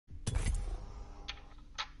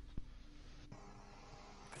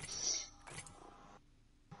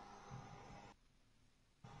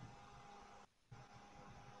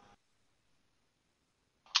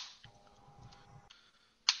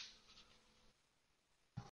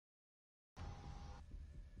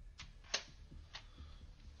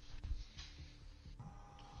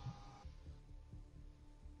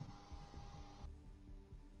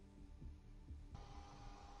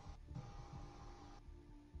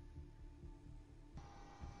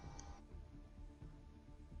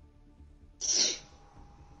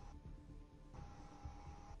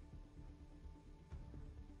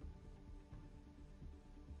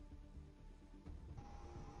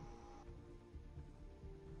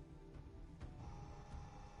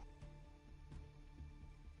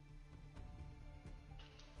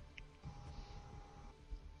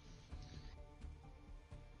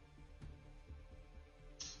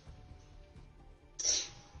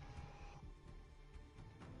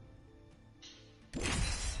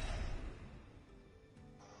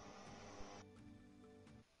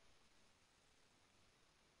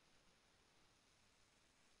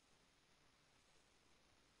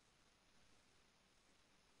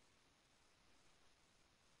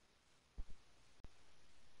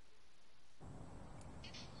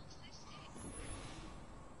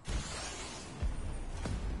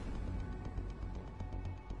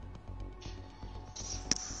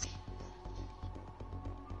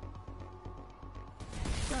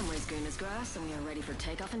Armory's green as grass, and we are ready for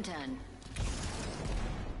takeoff in 10.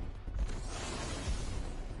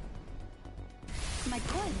 My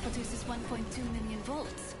coil produces 1.2 million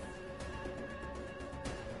volts.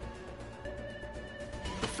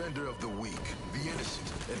 Defender of the weak, the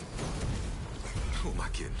innocent, and... Who am I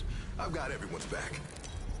kidding? I've got everyone's back.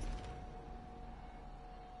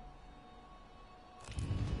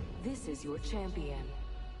 This is your champion.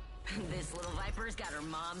 This little viper's got her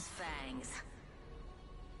mom's fangs.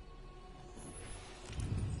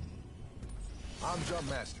 I'm Jump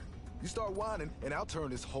Master. You start whining, and I'll turn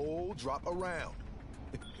this whole drop around.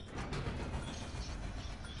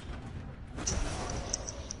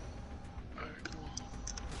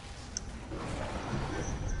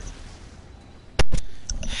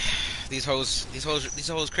 These hoes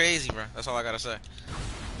crazy, bro. That's all I gotta say.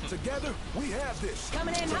 Together, we have this.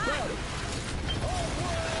 Coming in hot.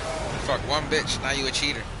 Fuck one bitch, now you a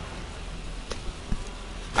cheater.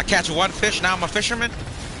 I catch one fish, now I'm a fisherman?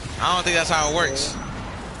 I don't think that's how it works.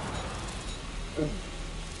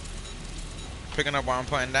 Picking up while I'm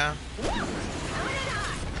putting down.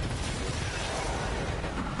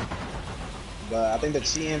 But I think the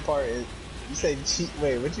cheating part is, you say cheat,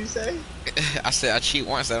 wait, what'd you say? I said I cheat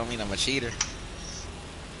once, that don't mean I'm a cheater.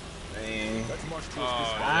 Man. Oh,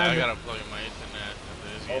 yeah, I gotta plug in my internet.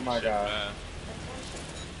 Oh my god. Bad.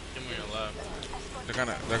 Give me your left.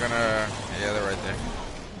 They're gonna, yeah, they're right there.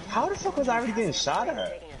 How the fuck was I already getting shot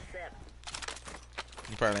at?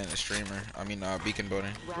 You probably in the streamer, I mean, beacon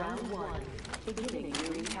building. Round 1. Beginning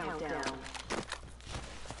your countdown.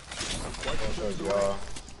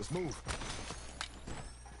 Let's move.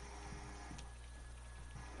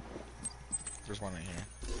 There's one in here.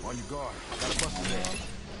 On your guard. Got a bust there.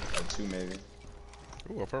 Like 2 maybe.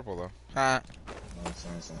 Ooh, a purple though. Ha.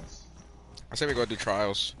 Nonsense. I say we go do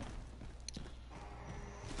trials.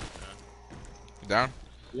 You down?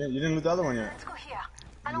 Yeah, you didn't loot the other one yet. Let's go here.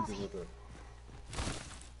 I don't see.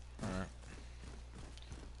 Alright.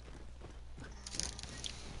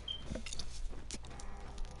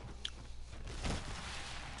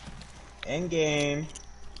 End game.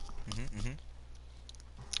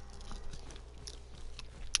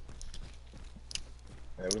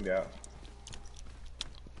 Yeah, we got.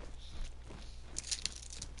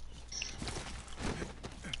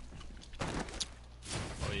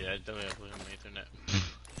 Oh yeah, I definitely have to plug in my internet.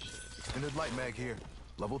 Extended light mag here.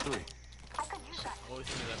 Level 3. Always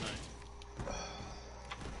see that night.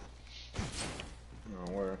 No,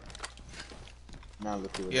 where? Now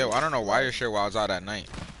look at it. Yeah, well, I don't know why your shit while I was out at night.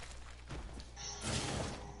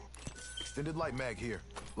 Extended light mag here.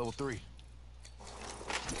 Level 3.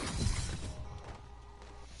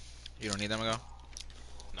 You don't need them to go?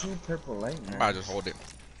 No. 2 purple light, man. I might just hold it.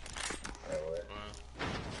 Oh, wait.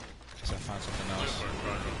 Cause I found something else.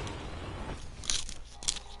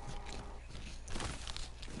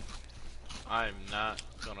 I'm not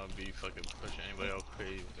gonna be fucking pushing anybody else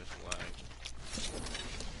crazy with this lag.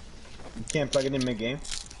 You can't plug it in mid-game?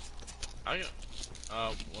 I can,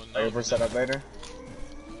 well, no. Are you ever set up later?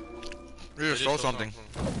 You just stole something.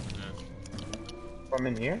 From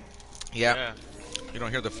in here? Yeah. You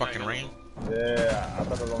don't hear the fucking rain? Yeah, I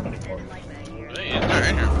thought they were going to They're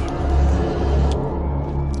in here.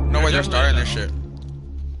 No way they're starting this shit.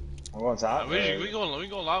 We're going top? We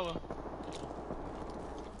go lava.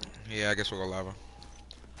 Yeah, I guess we'll go lava.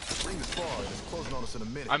 Ring is far. It's closing on us in a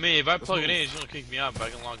minute. I mean, if I plug it in, it's gonna kick me out, but I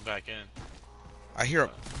can log back in. I hear a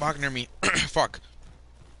bug near me. Fuck.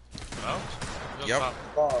 Oh? Yep.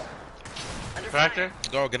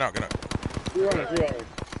 Cracked. Go, get out, get out. 300.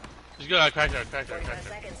 He's good, I cracked her.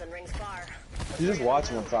 Seconds and rings far. He's just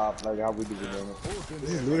watching on top, like how we do the game.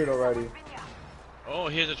 This is looted already. Oh,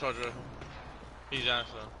 here's a charger. He's down,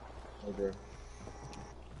 so. Okay.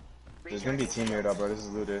 There's gonna be teammate up, bro. This is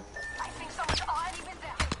looted. I think someone's already been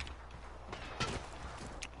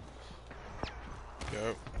there.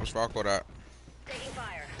 Yep. Where's Falco at? Taking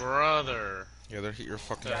fire. Brother. Yeah, they're you're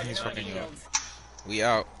fucking. He's fucking you up. We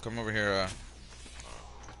out. Come over here,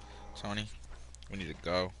 Tony. We need to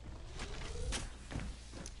go.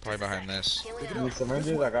 Probably behind this. You need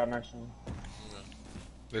syringes? I got an extra one.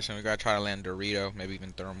 Listen, we gotta try to land Dorito, maybe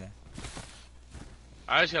even thermal.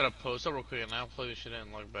 I just gotta post up real quick and I'll plug this shit in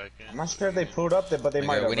and log back in. I'm not sure if they pulled up there, but they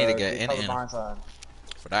might have. We need to get in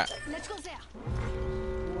for that. Let's go there.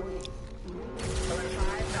 Alert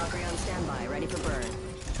 5, Valkyrie on standby, ready for burn.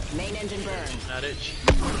 Main engine burn. Not it.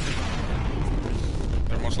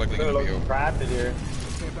 They're most likely gonna be over. Crafted here.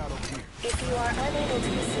 If you are unable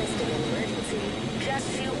to assist in an emergency, just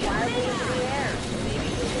shoot wildly into the air. Maybe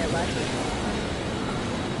you'll get lucky.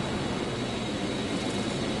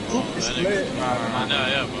 It's lit.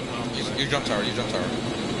 Yeah, but You jump tower, you jump tower.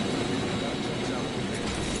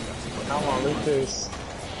 I want to loot this.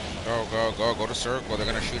 Go to circle. They're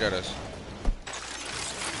gonna shoot at us.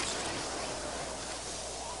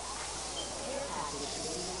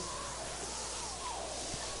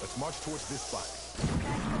 Let's march towards this spot.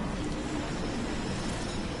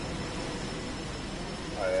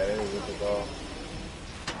 Oh yeah, it is a go.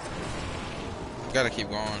 You gotta keep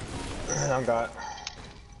going. I'm got.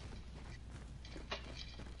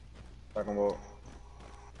 Talking about.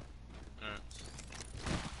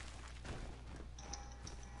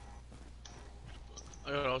 I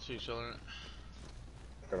got also selling it.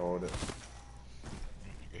 Gotta hold it.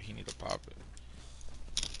 Okay, he need to pop it.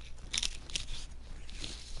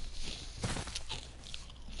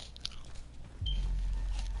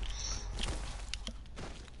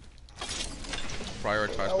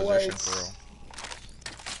 Prioritize position, for real.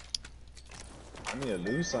 I need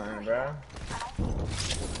to lose something, bro.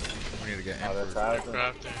 We need to get Oh, Emperor. that's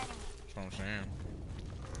Crafting. That's what I'm saying.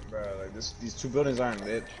 bro. Like these two buildings aren't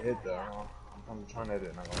hit though. I'm trying to hit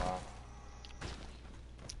it. Not gonna lie.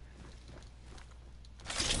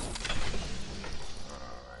 Oh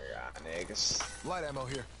my god, niggas. Light ammo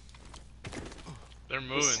here. They're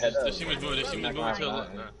moving. Head This up. team is moving. This team is moving to the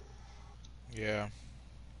left. Yeah.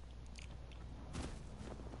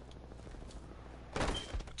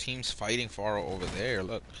 Team's fighting far over there.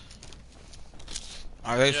 Look.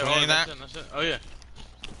 Are they swinging that? That's it. Oh yeah.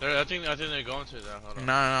 I think they're going to that. Hold on.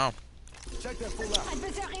 No. Check that full out.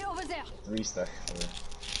 Adversary over there. Restart.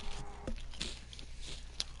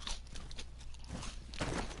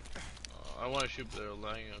 I want to shoot, but they're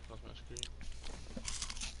lagging across my screen.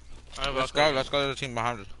 I have Let's alcohol. go. Let's go to the team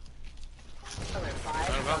behind us. Alert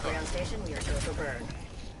 5, Valkyrie on station. We are go for burn.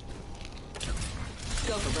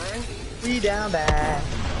 Go for burn. We down bad.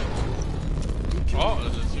 Oh,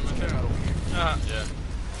 there's a team right there. Yeah.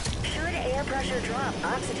 Should air pressure drop,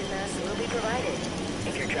 oxygen masks will be provided.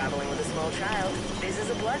 If you're traveling with a small child, this is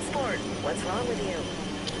a blood sport. What's wrong with you?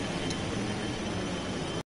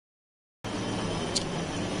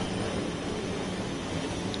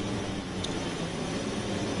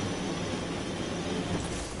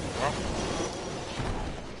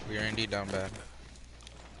 We are indeed down bad.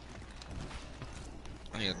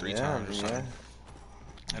 I need a 3 times or something.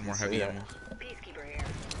 And more heavy ammo. Peacekeeper here.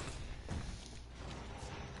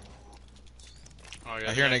 Oh yeah.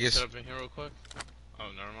 I hear can niggas. Set up in here real quick. Oh,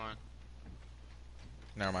 never mind.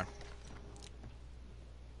 Never mind.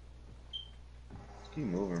 Keep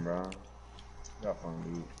moving, bro. Got fun,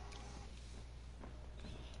 dude.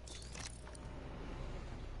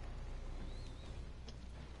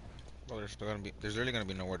 Well, there's really gonna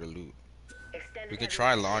be nowhere to loot. Extended We could heavy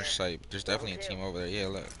try fire. launch site. There's definitely a team over there. Yeah,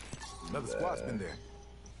 look. Another squad's been there.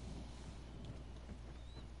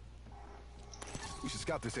 We should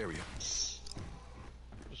scout this area. Just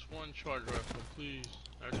one charge rifle, please.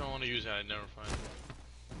 Every time I want to use it, I never find it.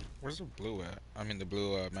 Where's the blue at? I mean the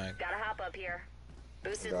blue mag. Gotta hop up here.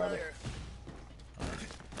 Boosted Got it. loader.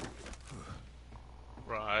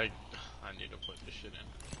 Bro, I need to put this shit in.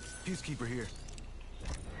 Peacekeeper here.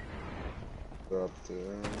 Up to.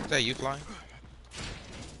 Is that you flying?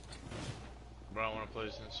 Bro, I want to play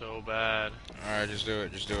this in so bad. Alright, just do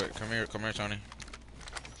it. Just do it. Come here, Tony.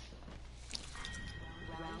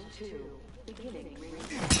 Round 2. Beginning ring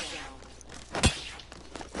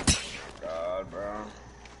God, bro.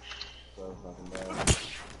 So fucking bad.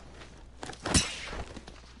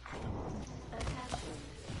 Attention.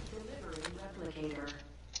 Delivering replicator.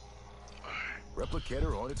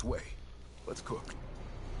 Replicator on its way. Let's cook.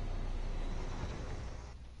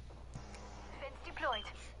 Fence deployed.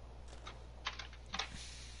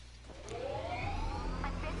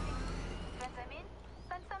 I'm fencing. Fence I'm in,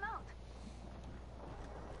 fence I'm out.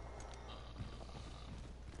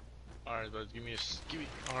 Alright, but give me.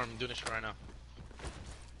 Oh, I'm doing this right now.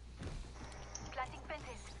 Planting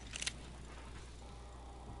fences.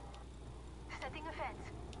 Setting a fence.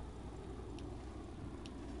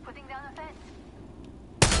 Putting down a fence.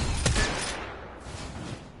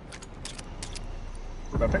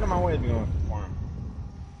 Bro, pick up my way if you're going to farm.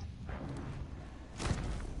 I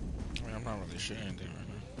mean, I'm not really shooting anything right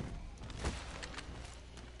now.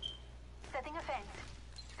 Setting a fence.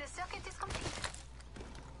 The circuit is complete.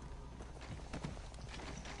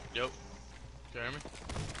 Yep. You hear me?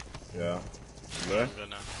 Yeah. I'm good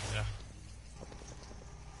now. Yeah.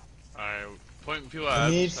 Alright, point people I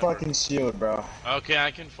out. need fucking shield, bro. Okay,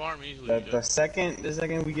 I can farm easily. The second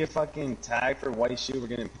we get fucking tagged for white shield, we're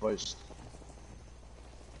getting pushed.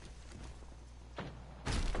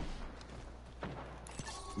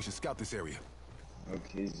 We should scout this area. No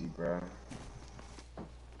kizzy, bro.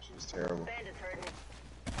 She was terrible. Bandits hurting.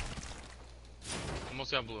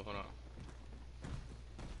 Almost got blue, hold on.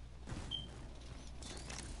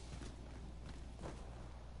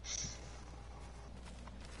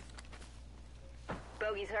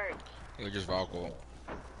 Enemy's hurt. You're just Valkyrie.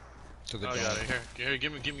 To the Oh, dome. got it. Here,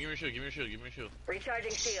 give me your shield. Give me your shield. Give me your shield.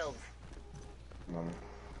 Recharging shields. No.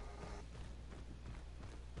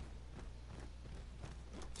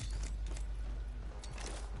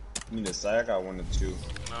 You need a side? I got 1 or 2. No,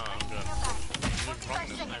 I'm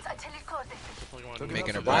good.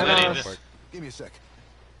 Making a Why brand not? real quick. Give me a sec.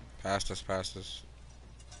 Past us, past us.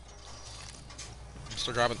 I'm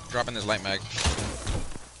still dropping this light mag.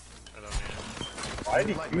 Why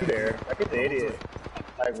did he do there? I get the idiot.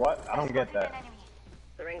 Like what? I don't get that.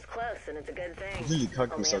 The ring's close, and it's a good thing. He really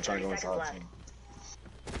cucked Only himself have trying to go 30 inside seconds team.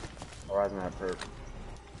 Horizon had perp.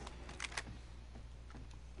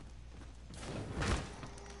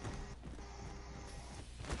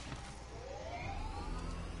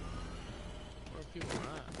 Where are people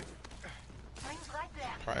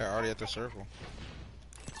at? Probably already at the circle.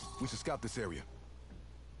 We should scout this area.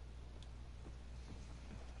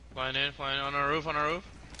 Flying in on our roof, Oh,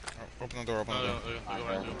 open the door, open the door.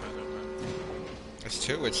 Go. It's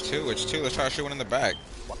two. Let's try to shoot one in the back.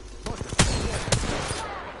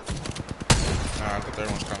 Nah, the third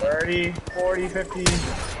one's coming. 30, 40, 50.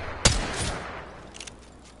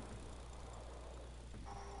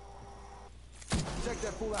 Check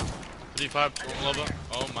that fool out. 35, Loba.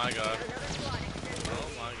 Oh my god. Oh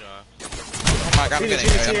my god, I'm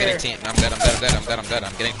getting team. I'm dead. I'm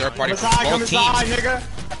getting third party from both teams. Nigga.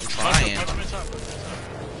 I'm trying.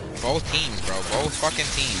 Both teams, bro. Both fucking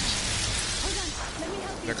teams.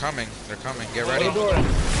 They're coming. Get ready.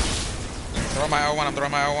 Throw my O1. I'm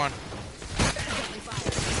throwing my O1.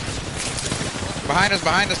 Behind us.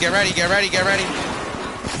 Get ready.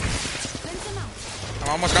 I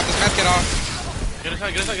almost got this medkit off. Get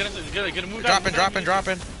inside. Get a move down. Dropping.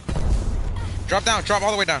 Drop down. Drop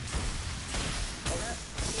all the way down.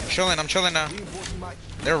 I'm chilling now.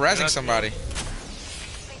 They're rezzing somebody.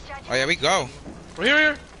 Oh yeah, we go. We're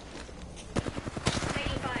here.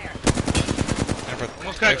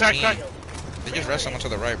 Almost crack. They just rest someone to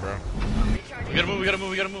the right, bro. We gotta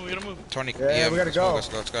move. Tony, Yeah, we gotta go. Let's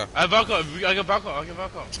go. I have Valko. I got Valko.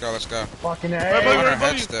 Let's go. Fucking A. We're on our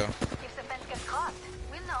head still. If the vent gets caught,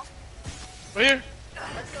 we'll know. Right here.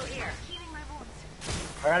 Let's go here. Healing my wounds.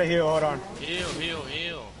 I gotta heal, hold on.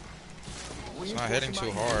 Heal. It's not hitting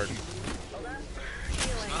too hard.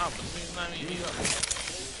 Stop. It's not even heal.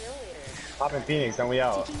 Pop in Phoenix, then we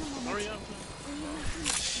out. Hurry up.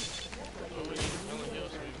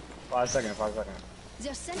 5 seconds.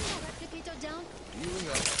 They're sending a replicator down. Healing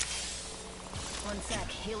up. 1 sec,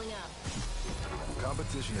 healing up.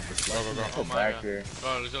 Competition is the Go. Go back here. Go.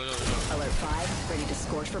 Alert 5, ready to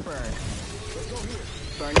scorch for burn.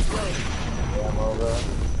 Burn is good. Yeah, I'm over.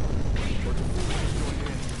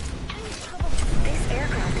 This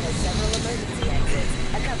aircraft has several emergency exits,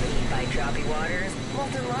 accompanied by choppy waters,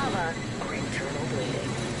 molten lava, or internal bleeding.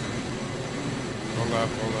 Hold up.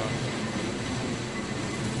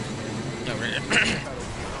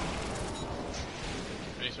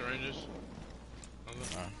 Any syringes?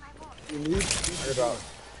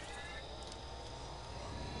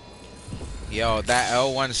 Yo, that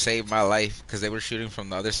L1 saved my life because they were shooting from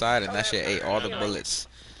the other side and that shit ate all the bullets.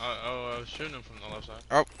 I was shooting them from the left side.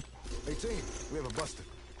 Oh, 18. We have a buster.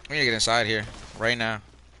 we need to get inside here right now.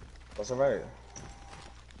 What's alright?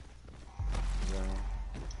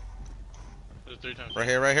 There's 3 times. Right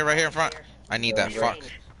here in front. I need that.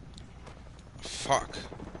 Fuck.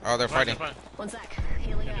 Oh, they're fighting. 1 sec,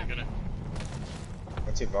 healing up. Get it.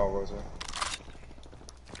 Let's see if Val goes in.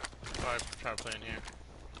 Try to play in here.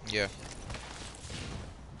 Yeah.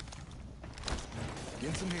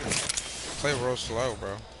 Get some healing. Play real slow,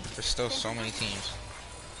 bro. There's still so many teams.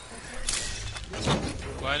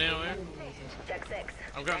 Flying in over here? Deck 6.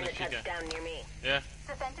 I'm grabbing Find the a chica. touchdown near me. Yeah.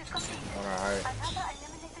 The vent is complete. Alright. Another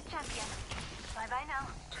eliminated champion. Bye now.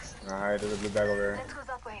 Alright, there's a blue bag over here. Let's go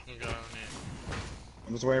that way. I'm going in.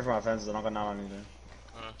 I'm just waiting for my fences. I don't got none on anything.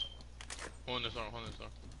 Hold this door.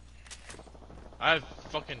 I have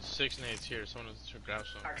fucking 6 nades here. Someone should grab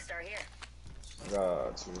some. Arc star here. I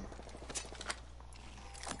got 2.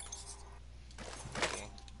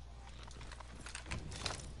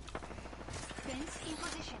 Fence in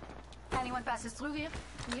position. Anyone passes through here,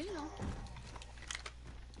 we'll know.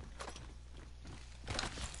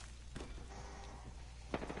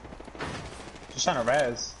 Just trying to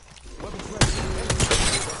res.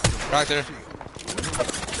 Right there.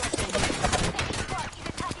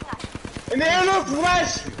 In the air, look!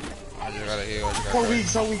 Flash! I just gotta heal.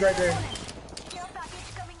 So weak right there. Care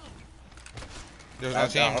package coming in. There's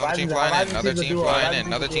another team flying in.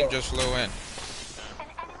 Another team just flew in. An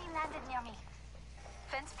enemy landed near me.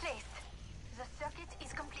 Fence placed. The circuit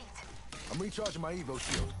is complete. I'm recharging my Evo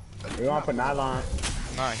shield. We want to put nylon.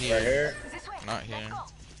 Not Right here. here. This way. Not here. Let's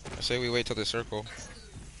go. I say we wait till they circle. Just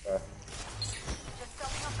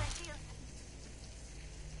topping off my shield.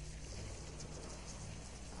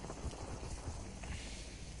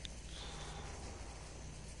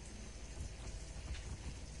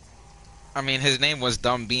 I mean, his name was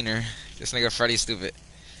Dumb Beaner. This nigga Freddy stupid.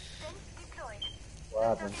 Then deployed. What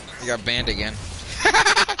happened? He got banned again.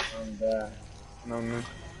 No, man.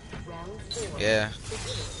 Yeah.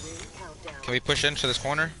 Can we push into this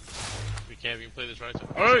corner? We can't even play this right side.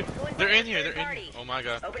 Oh, they're in here. They're in here. Oh my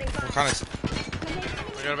god. Opening What fire. kind of...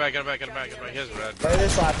 Get it back. Get it back. Get it back. Get it back. He has red.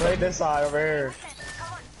 Play this side over here.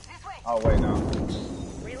 Come on. This way. Oh, wait, no.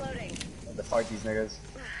 Reloading. Have to fight these niggas.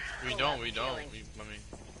 We don't. I mean,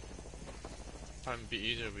 probably be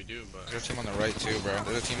easier if we do, but. There's a team on the right too, bro.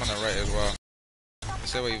 There's a team on the right as well.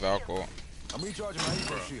 Let's say we Valco. I'm recharging my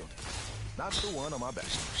eco shield. Not the one on my back.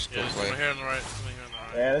 Just go Yeah, play. someone here on the right. Someone here on the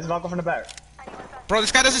right. Yeah, let's knock off from the back. Bro,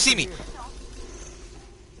 this guy doesn't see me.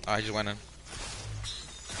 Oh, he just went in.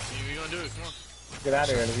 You gonna do it? Come on. Let's get out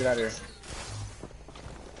of here. Let's get out of here.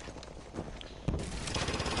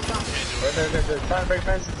 They're trying to break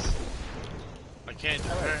fences. I can't do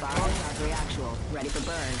Alert, it. bomb, Valkyrie actual. Ready for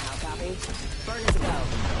burn. How copy? Burn is a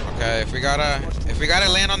go. Okay, if we gotta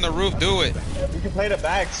land on the roof, do it. Yeah, we can play the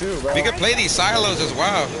back too, bro. We could play these silos as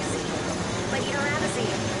well. Like you don't have a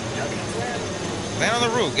seat. Okay, well. Land on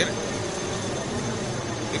the roof, get it.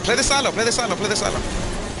 We play the silo, play the silo, play the silo.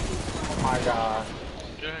 Oh my god.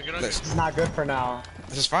 Get on here. Let's- This is not good for now.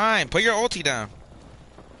 This is fine. Put your ulti down.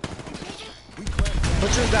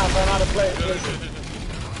 Put yours down, so I know how to play.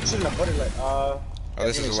 You shouldn't have put it like, Oh,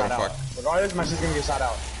 this is a little fuck. Regardless, my shit's gonna get shot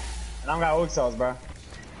out. And I don't got ult cells, bro.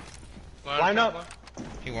 Line up.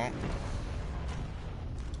 He won't.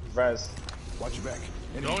 Res. Watch your back.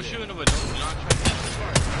 Don't shoot him, but don't not try to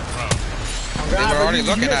bro. They were already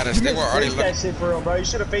looking at us. They were already that shit for real, bro. You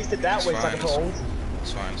should have faced it that It's way so I fine, could put ult.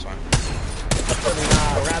 It's fine, it's fine.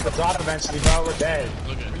 Nah, we're gonna have to drop eventually, bro. We're dead.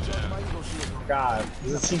 Look at it. Yeah. Oh god.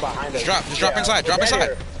 There's a team behind us. Just drop inside, drop we're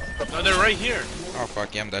dead inside. here. No, they're right here. Oh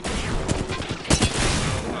fuck, yeah, I'm dead.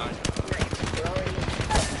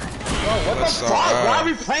 Bro, what That's the so fuck? hard. Why are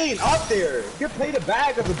we playing up there? You play the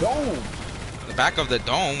back of the dome. The back of the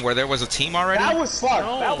dome where there was a team already? That was fucked.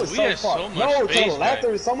 No, that was we so had fucked. so much No, to the space left, back.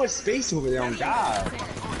 there was so much space over there. On God.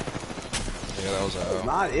 Yeah, that was a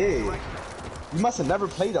Not it. You must have never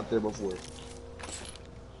played up there before.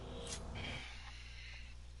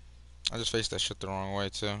 I just faced that shit the wrong way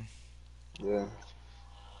too. Yeah.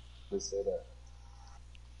 Just say that.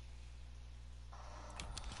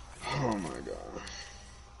 Oh my god.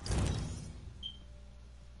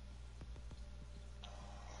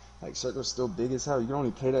 Like, circle's still big as hell. You can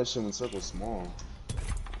only play that shit when circle's small.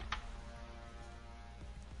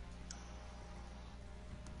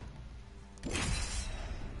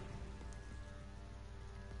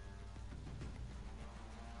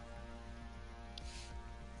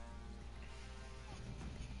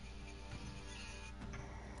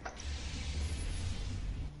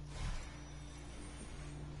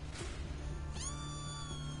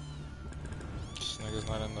 This nigga's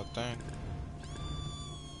not in the thing.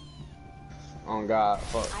 Oh god,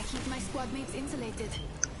 fuck. I keep my squad mates insulated.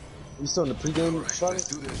 You still in the pregame Let's shot?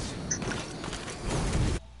 do this.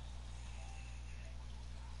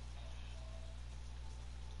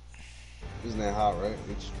 Isn't that hot, right?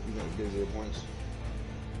 You gotta get 0 points.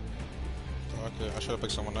 Okay, I should have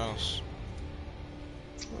picked someone else.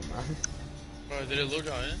 Oh, man. Bro, did it look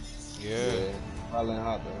out in? Yeah. Probably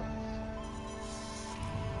hot though.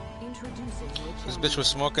 Introducing new This bitch was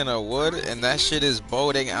smoking a wood and that shit is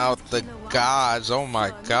boating out the gods. Oh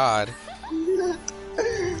my god.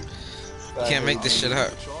 Can't make this shit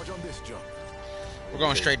up. Charge on this jump. We're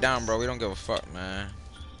going straight down, bro. We don't give a fuck, man.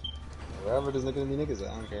 Wherever there's looking at me niggas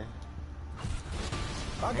at, I don't care.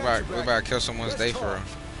 I We got about, your we back. about to kill someone's day for real.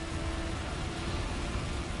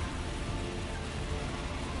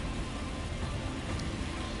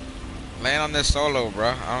 Land on this solo, bro.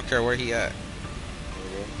 I don't care where he at.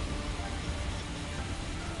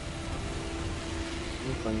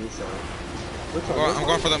 I'm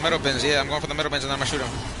going for the middle bins. Yeah, I'm going for the middle bins and I'm gonna shoot him.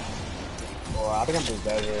 Well, I think I'm just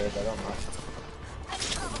dead here, but I don't know.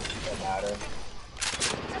 Doesn't matter.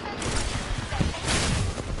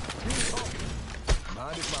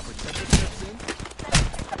 Mind if my protector steps in?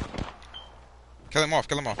 Kill him off,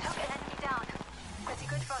 kill him off. Enemy down. Pretty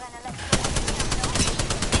good for an electric.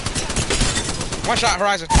 One shot,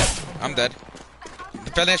 Horizon. I'm dead.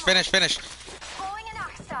 Finish, finish, finish. Throwing an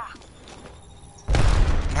arc star.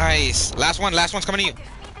 Nice. Last one's coming to you.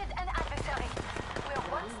 Defeated an adversary. We're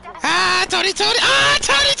one step. Ah, Tony, Tony. Ah,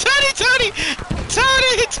 Tony, Tony, Tony.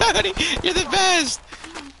 Tony, Tony. You're the best.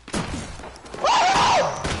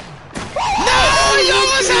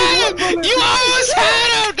 You almost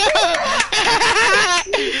had him,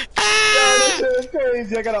 That shit is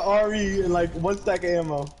crazy. I got an RE and like 1 stack of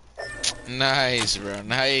ammo. Nice, bro.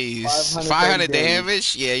 Nice. 500 500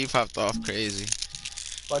 damage? Yeah, you popped off crazy.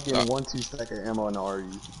 Fucking 1-2 stack of ammo in the RE.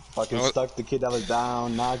 Fucking stuck the kid that was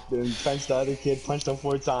down, knocked him, fenced the other kid, punched him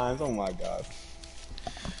 4 times. Oh my god.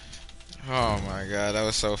 Oh my god, that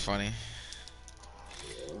was so funny.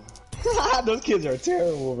 Those kids are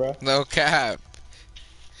terrible, bro. No cap.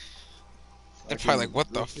 They're probably like,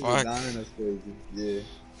 what the fuck? Dying, that's crazy. Yeah.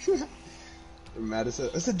 They're mad as hell.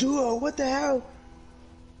 It's a duo. What the hell?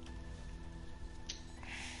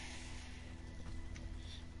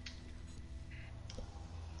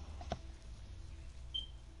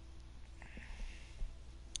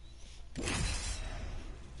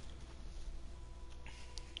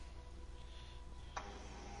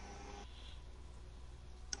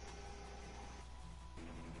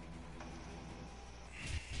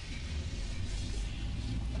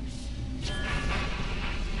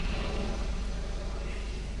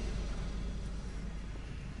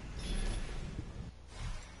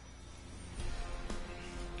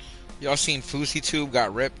 Y'all seen Fousey Tube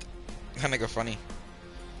got ripped? That nigga funny.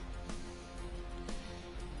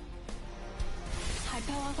 High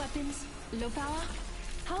power weapons, low power?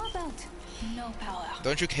 How about no power?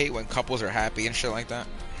 Don't you hate when couples are happy and shit like that?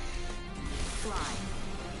 Fly.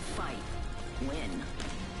 Fight. Win.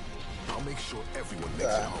 I'll make sure everyone makes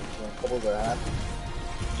it home. When couples are happy,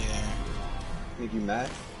 Yeah. make you mad?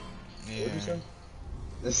 Yeah. What'd you say?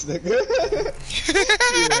 This nigga.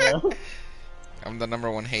 Yeah. I'm the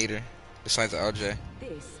 #1 hater, besides LJ.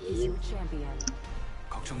 This is your champion.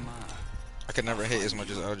 I could never hate as much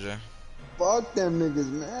as LJ. Fuck them niggas,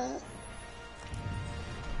 man.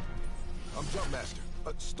 I'm Jumpmaster.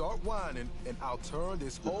 Start whining, and I'll turn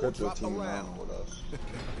this The whole crypto drop team around. now with us.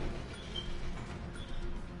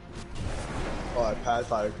 Oh, I passed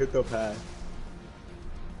by the crypto pass.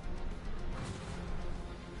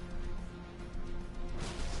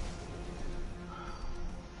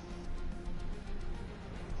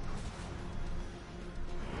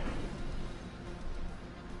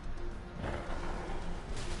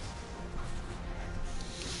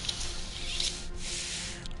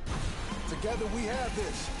 Together we have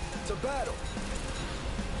this. To battle.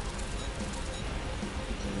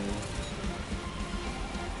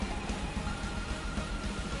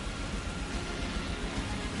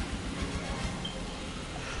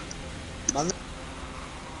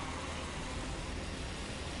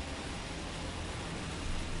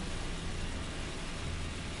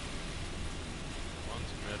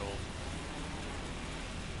 One's middle.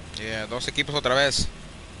 Yeah, dos equipos otra vez.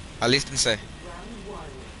 Alístense.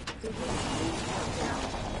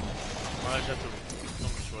 Why did you have to tell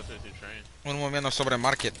me what to train? Un movimiento sobre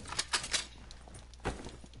market.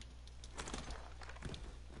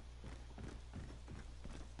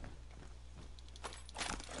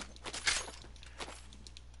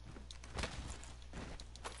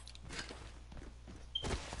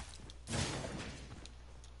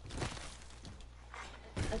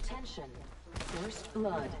 Attention. First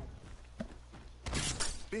blood.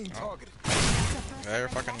 Being targeted. They're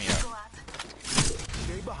fucking me up.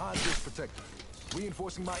 Stay behind this protector.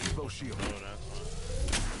 Reinforcing my Evo shield. Oh, that's fine.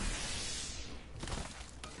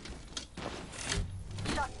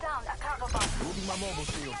 Shut down that cargo box. Moving my mobile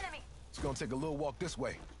shield. Enemy. It's gonna take a little walk this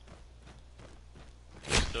way.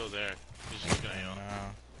 He's still there. He's just looking at you.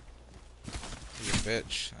 He's a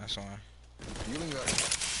bitch. That's why. Healing up.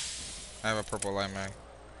 I have a purple light mag.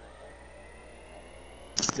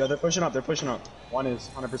 Yeah, they're pushing up. They're pushing up. One is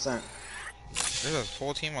 100%. There's a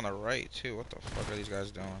full team on the right too. What the fuck are these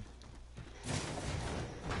guys doing?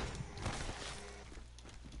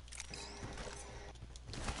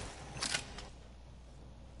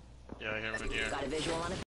 Yeah, I hear him in here. Got a visual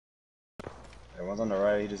on it? Yeah, one's on the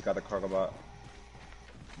right. He just got the cargo bot.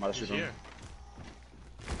 I'm about to He's shoot him. here.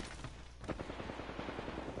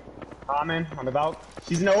 Common, I'm about.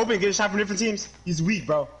 He's in the open. Get a shot from different teams. He's weak,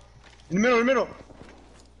 bro. In the middle, in the middle.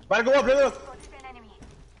 About to go up, look. An enemy.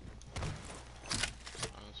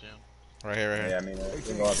 I don't see him. Right here, right here. Yeah, I mean, he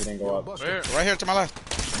didn't go up. He didn't go up. Where? Right here to my left.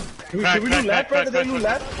 Can we Crack, do crack, left, bro? crack, Did they crack, do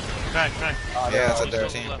crack. left? Crack, crack. Oh, Yeah, that's a He's their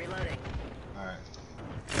still team. left. Reloading. Alright.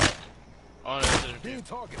 Oh, that's their Being team.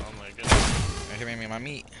 targeted. Oh my goodness. They're giving me my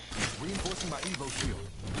meat. Reinforcing my Evo shield.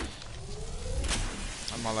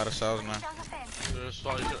 I'm all out of cells now. Down the fence. There's a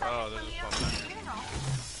spot. Oh, there's a spot back here. You know.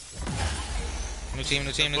 New team,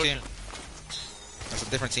 new team, new Pushing. team. That's a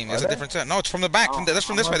different team. That's Are a they? different team. No, it's from the back. From the, that's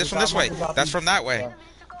from this way. That's from this way. That's from that way.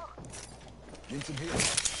 Getting some healing.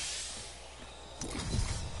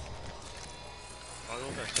 I'll go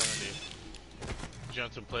with that 70.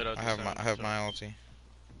 Jump to plate out. I have my ulti.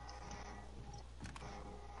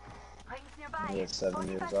 Rings nearby. He has 7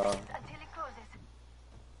 years 45 off. seconds until it closes.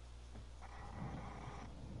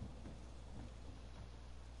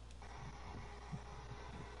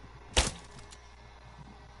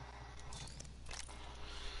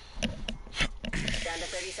 Down to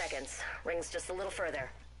 30 seconds. Rings just a little further.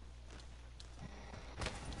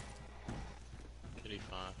 Kitty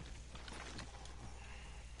 5.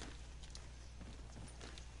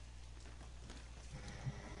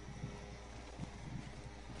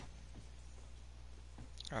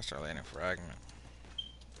 Gotta start landing fragment.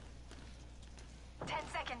 10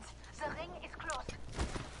 seconds. The ring is closed.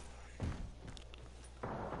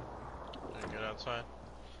 Get outside.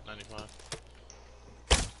 95.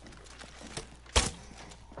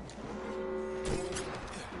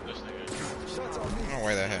 This nigga. Shots on me. No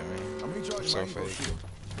way that hit me. I'm recharging So my Evo fake. shield.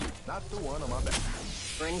 Not the one on my back.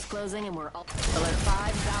 Rings closing and we're all alert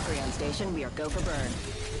 5 Valkyrie on station. We are go for burn.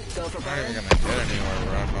 Go for I'm not burn. even gonna get anywhere,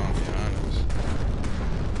 bro, if I'm being honest.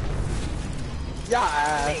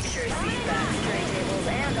 Yeah. Make sure seat backs, tray tables,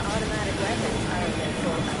 and automatic weapons are in their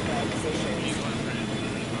full upright positions.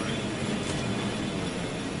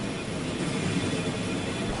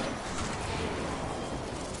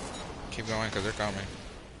 Keep going, because they're coming.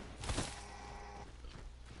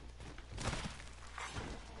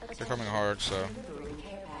 They're coming hard, so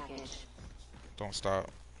Care package. don't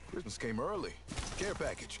stop. Christmas came early. Care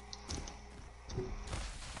package.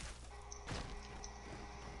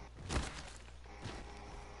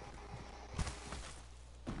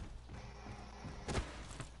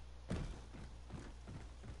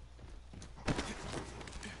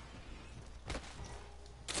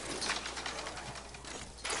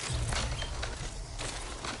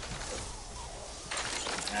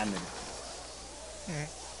 Damn it.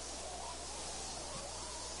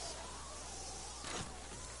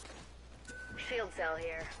 Shield cell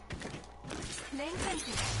here. Lane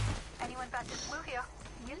 20. Anyone passes through here,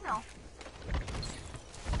 you'll know.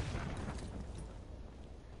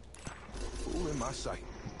 Ooh, in my sight.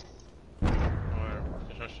 Or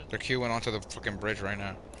construction. Their Q went onto the fucking bridge right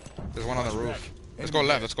now. There's one on the roof. Let's go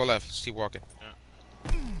left, let's go left. Let's keep walking.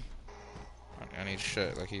 I need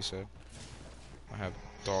shit, like he said. I have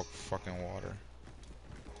dog fucking water.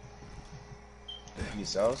 He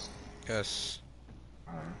sells? Yes.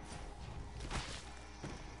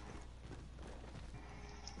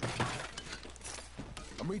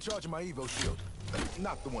 I'm recharging my Evo shield.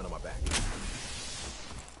 Not the one on my back.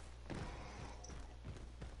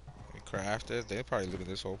 We crafted. They probably looted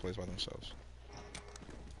this whole place by themselves.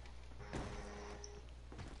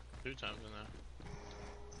 2 times in there.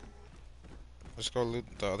 Let's go loot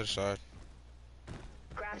the other side.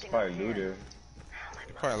 It's probably looter.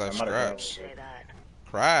 They probably left I might have scraps. Say that.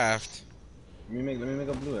 Craft. Let me make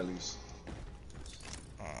a blue at least.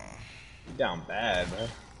 Uh, You down bad, bro.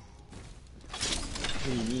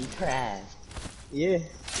 We need craft. Yeah.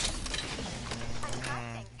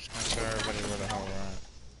 just gonna tell everybody where the hell we're at.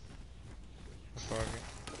 Fuck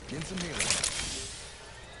it. Getting some healing.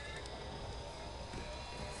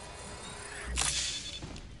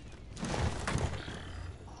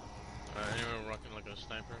 Anyone rocking like a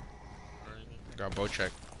sniper or anything? Got bow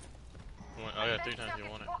check. Oh yeah, 3 times you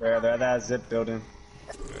want it. They're that zip building.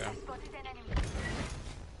 Yeah. Spotted an enemy.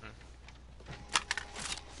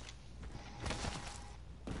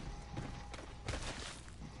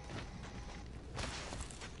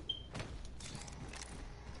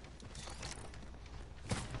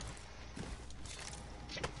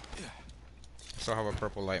 Still have a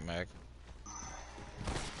purple light mag.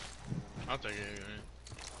 I'll take it.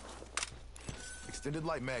 Extended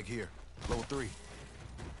light mag here. Level 3.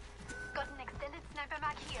 Got an extended sniper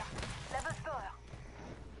mag here. Level 4.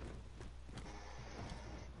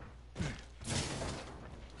 I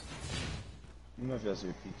don't know if y'all see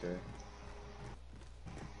a PK.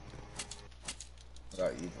 I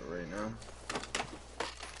got Eva right now.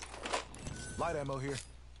 Light ammo here.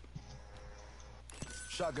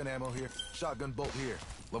 Shotgun ammo here. Shotgun bolt here.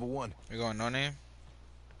 Level 1. We going no name?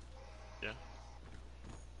 Yeah.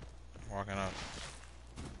 Walking up.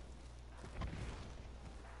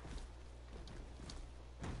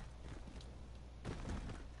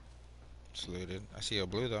 It's looted. I see a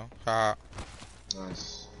blue though. Ha.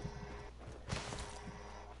 Nice.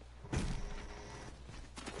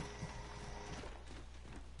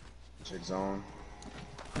 Check zone.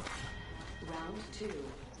 Round 2.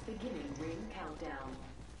 Beginning ring countdown.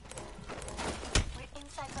 We're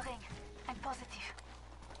inside the ring. I'm positive.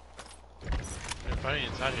 They're fighting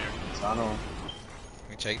inside here. Tunnel.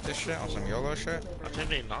 We take this shit on some YOLO shit? I think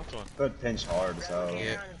they knocked one. Good pinch hard, so.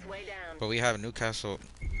 Yeah. But we have Newcastle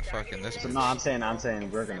fucking this. So, no, I'm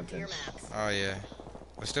saying we're gonna pinch. Oh yeah.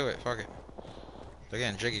 Let's do it. Fuck it. They're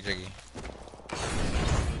getting jiggy.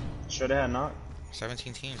 Sure they had not?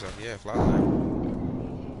 17 teams up. Yeah, flatline.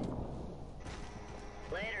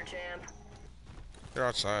 Later, champ. They're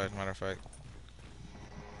outside, matter of fact.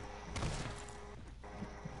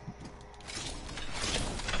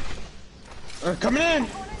 Coming in!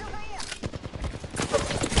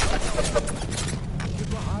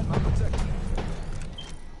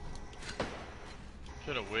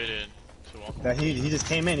 Should have waited to walk. That he just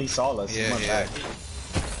came in, he saw us. Yeah, he went yeah. back.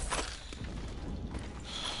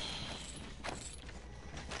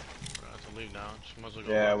 I have to leave now. Just might as well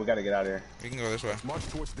go Yeah, back. we gotta get out of here. We can go this way. March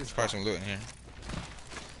towards this. There's probably some loot in here.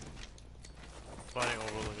 Fighting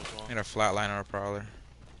overlook as well. Need a flatline or a prowler.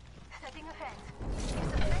 Setting a fence.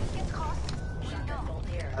 If the fence gets crossed, we know.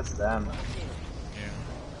 That's them. Yeah.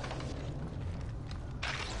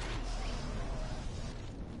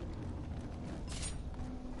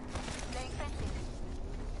 Laying fences.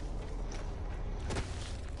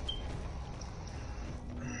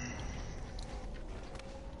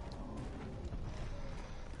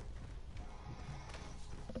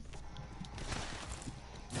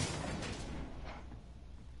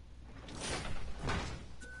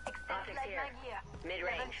 Optics Extend here. light gear.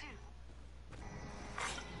 Mid-range.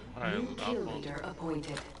 Alright, Kill leader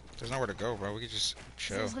appointed. There's nowhere to go, bro. We could just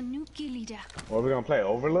chill. There's a new kill leader. What are we gonna play?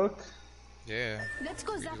 Overlook? Yeah. Let's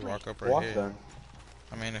go We that just way. walk up right Walk here. then.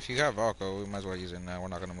 I mean, if you got Valko, we might as well use it now. We're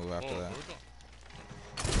not gonna move after that.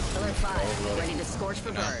 Alert 5, ready to scorch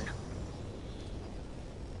for No. burn.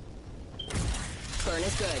 Burn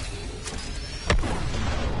is good.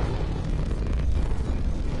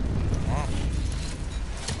 Come on.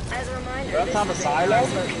 As a reminder, That this time of is a silo?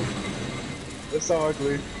 smoking. It's so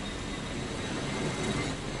ugly.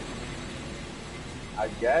 I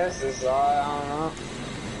guess it's I don't know.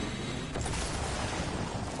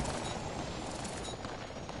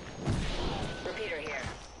 Repeater here.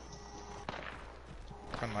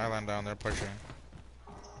 Got an island down there pushing.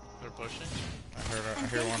 They're pushing. I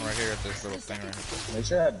hear one right here at this little thing right here. Make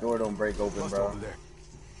sure that door don't break open, Bust bro. over there.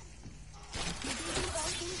 Engaging all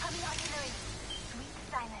incoming artillery. Sweet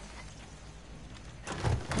silence.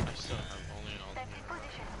 I still have only an Fence in ultimate.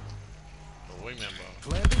 position. The wingman, bro.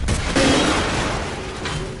 Planted.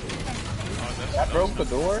 Oh, that's That broke the that's-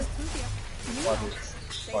 door? Through here. Fuck it.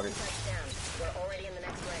 Fuck it. Sights down. We're already in the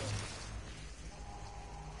next ring.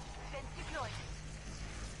 Fence deployed.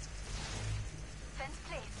 Fence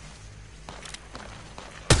placed.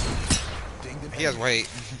 Dinged and He has weight.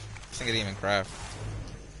 This thing didn't even craft.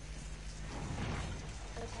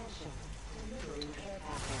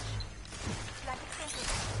 Flag extended.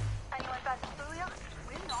 Anyone passing through here?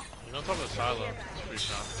 We'll know. You know, on top of the silo. It's pretty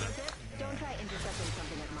shots there. Don't try intercepting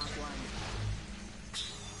something at Mach 1.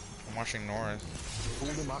 I'm watching north. fool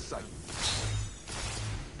in my sight.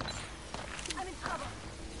 I'm in trouble.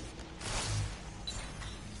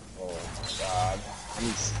 Oh my god. I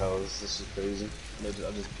need spells. This is crazy.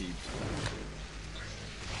 I just peeped.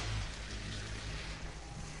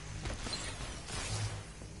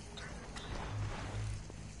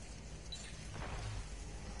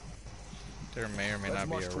 There may or may Let's not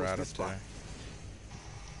be march a towards rat up this spot.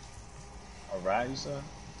 there. A rat, you said?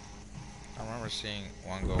 I remember seeing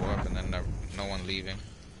one go up and then no one leaving.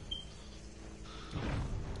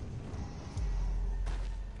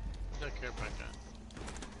 That care pack at?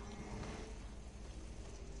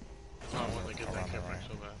 Oh, I want to get Around that the care pack right.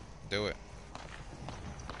 so bad. Do it.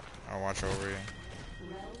 I'll watch over you.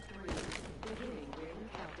 Round 3, beginning ring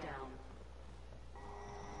countdown.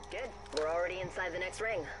 Good. We're already inside the next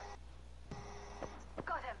ring.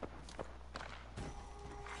 Got him.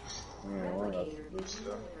 Yeah, we're about to do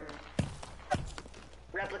stuff.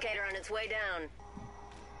 Replicator on its way down.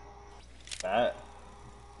 That?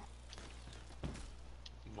 I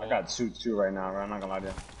Vault, got suits too right now, right? I'm not gonna lie to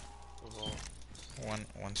you. the vault.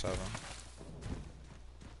 117.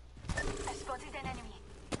 I spotted an enemy.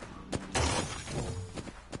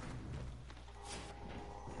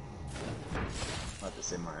 I have to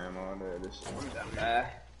save my ammo there. This shit ain't that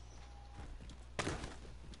bad.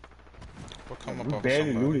 We'll come up We off of barely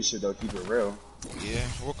knew somebody. this shit though, keep it real. Yeah,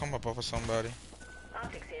 we'll come up off of somebody.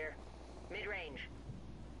 Optics here. Mid-range.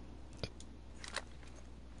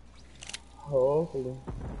 Hopefully.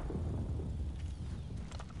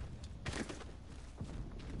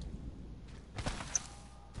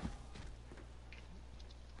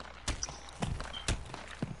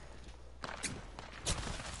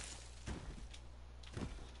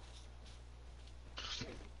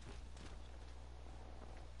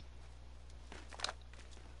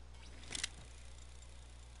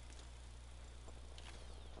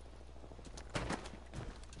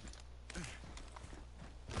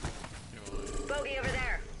 bogey over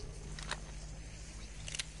there.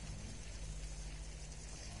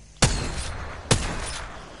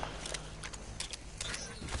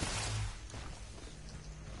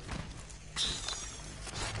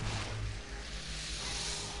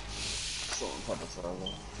 Still on public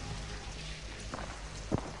server.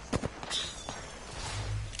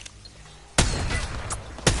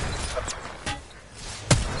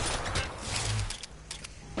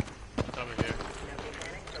 Over here. Nobody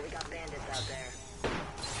panic, but we got bandits out there.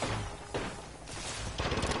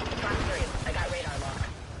 Fox 3, I got radar lock.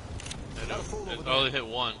 It only hit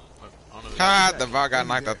one. I don't know. Ha! The Valk got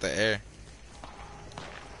knocked out the air.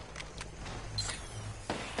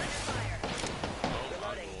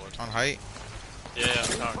 It's on height. Yeah,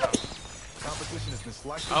 tower. Competition has been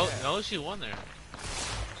sliced in Oh, half. no, she won there.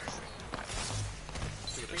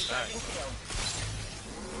 See what it's back.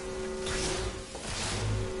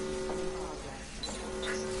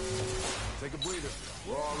 Take a breather.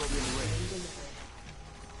 We're already in the ring.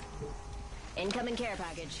 Incoming care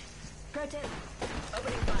package. Pro tip.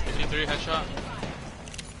 Opening fire. G3 headshot.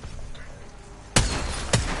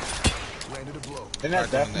 Landed a blow. Then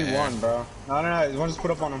that's Right in the definitely air. one, bro. No. One just put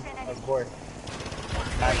up on him. That's boy.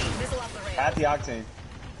 Missile off the rail. At the octane.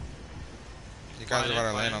 You guys are about to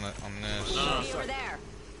Fine. land on this. No, no, See over there.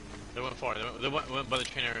 they went far. They went by the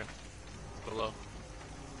train area. Below.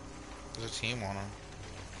 There's a team on him.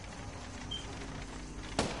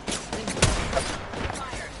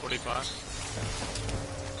 45.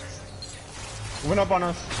 Went up on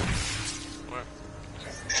us. Where?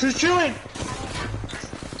 She's chewing!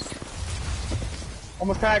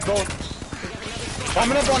 Almost tagged gold.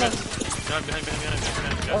 Coming up on us. Behind.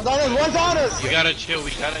 One's on us, one's on us! You gotta chill.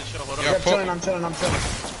 We gotta chill. Hold on. Yeah, I'm chilling, I'm chilling.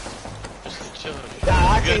 Just chill.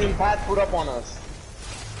 Yeah, You octane gotta- Pat put up on us.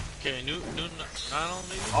 Okay, new nano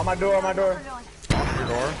maybe. On my door. Your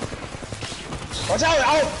door. Watch out,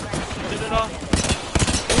 out! Did it all.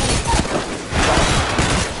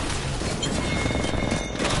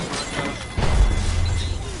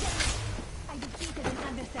 I defeated an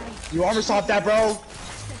adversary. You armor stop that, bro. Okay,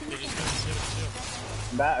 just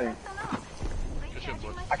chill. That, Good shit, boy.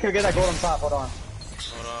 I could've get that gold on top, hold on.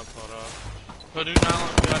 Hold up. Put new nano.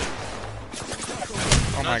 Got it.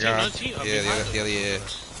 Oh my god. Another team, Yeah, behind us. yeah.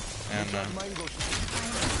 And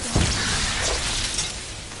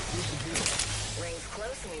Ring's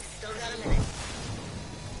close and we've still got a minute.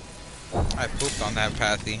 I pooped on that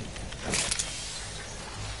Pathy.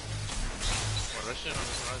 Oh, that shit on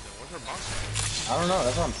this horizon. What's her box? I don't know,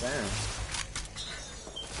 that's what I'm saying.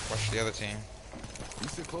 Watch the other team. We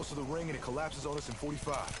sit close to the ring and it collapses on us in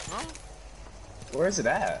 45. Huh? Where is it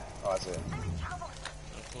at? Oh, that's it.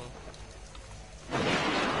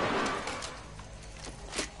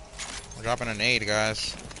 We're dropping an aid,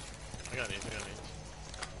 guys. I got it. Down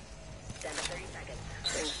to 30 seconds.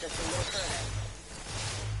 Ring's just a little further.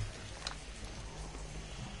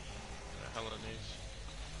 Hella needs.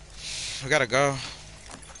 We gotta go.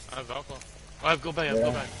 I have Valko. I have go back.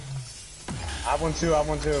 Go back. I have one too.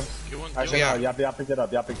 You want? Actually, Yeah. no, y'all picked it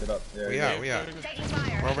up. We out. Taking fire.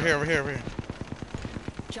 We're over here.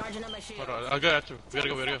 Charging on my shield. Hold on. I'll go after. We gotta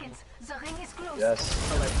go. Seconds. The ring is close. Yes.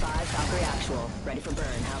 Alert 5, Valkyrie actual. Ready for burn.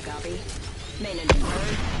 How copy? Main engine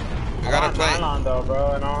burn. We gotta I'm play. on though,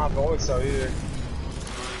 bro, and I don't have voice so either.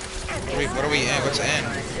 What are we in? What's the end?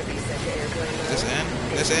 Is this end?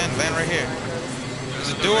 This end. Land right here.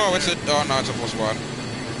 It's a duo. It's a. Oh no, it's a full squad.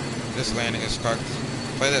 This landing is fucked.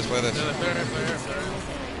 Play this. Play this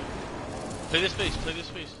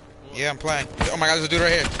space. Yeah, I'm playing. Oh my god, there's a dude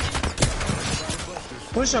right here.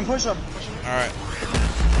 Push him. Alright.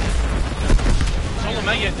 Solo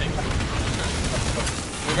Maggie, I think.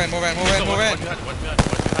 Move in. Watch behind.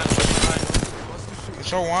 It's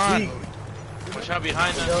so one. Watch out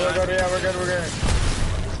behind us. Yo, we're good.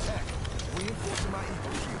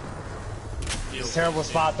 It's a terrible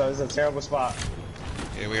spot though. This is a terrible spot.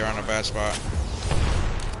 Yeah, we are on a bad spot.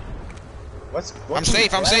 What's I'm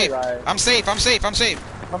safe. Right? I'm safe. I'm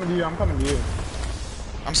coming to you.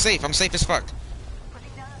 I'm safe as fuck. Putting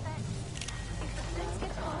down a fence. If the fence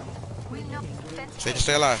gets hot, we'll know the fence. Stay, just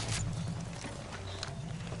stay alive.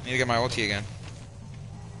 Need to get my ulti again.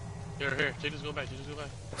 Here. Just go back.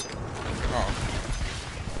 Oh,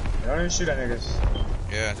 Don't even shoot at niggas.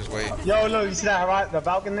 yeah, just wait. Yo, look, you see that the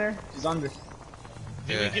Falcon there? She's under.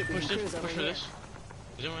 Yeah, Push for this.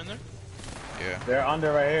 Is anyone in there? yeah. They're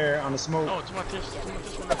under right here on the smoke. Oh, it's about this.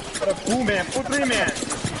 What a 2-man, 3-man.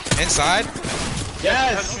 Inside?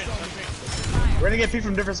 Yes. We're gonna get people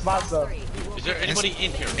from different spots though. Is there anybody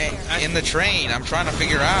in here? In the train. I'm trying to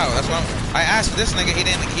figure out. That's what I asked this nigga. He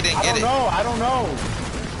didn't I get don't it. know.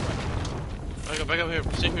 Back up here.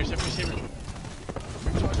 Save here.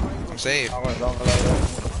 I'm saved. Don't go.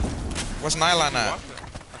 What's Nylon at?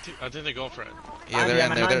 I think they're going for it. Yeah, they're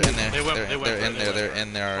in there. They're in there. They went- They're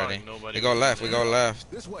in there already. Probably nobody We go left. We go left.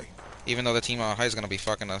 This way. Even though the team on high is gonna be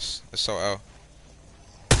fucking us. It's so L.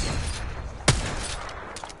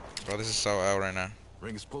 Bro, this is so L right now.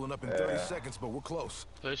 Ring is pulling up in 30 seconds, but we're close.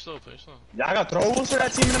 Play slow, play slow. Y'all got throwables for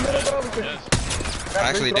that team in the middle, bro? Yes. I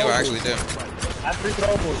actually do. I actually do. I have 3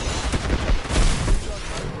 throwables.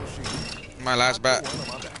 My last bat. Got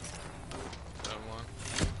one.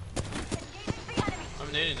 I'm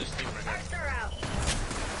nading this team right here.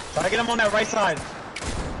 Try to get him on that right side.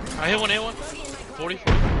 I hit one, 40.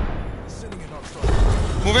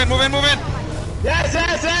 Move in, move in, move in. Yes.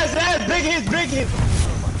 Big hits.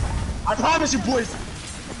 I promise you, boys.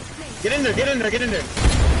 Get in there.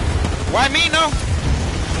 Why me? No.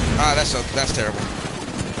 Ah, that's terrible.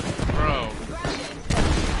 Bro.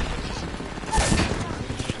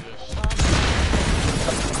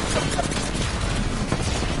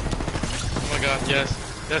 Oh my god, yes.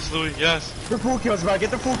 Yes, Louis, yes. Get the full kills, bro. Get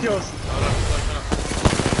the full kills. Hold on.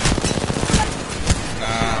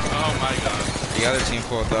 Nah, Oh my god. the other team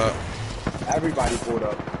pulled up. Everybody pulled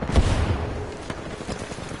up.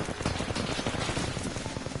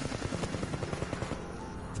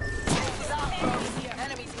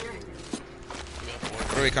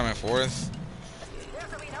 What are we coming fourth?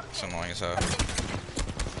 It's annoying as hell.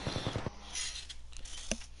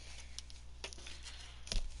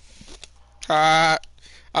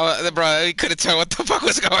 Bro, you couldn't tell what the fuck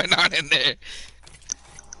was going on in there.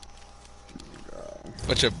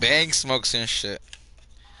 Bunch of bang smokes and shit.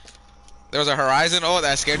 There was a Horizon ult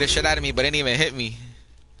that scared the shit out of me, but didn't even hit me.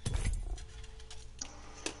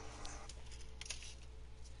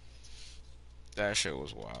 That shit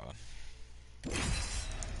was wild.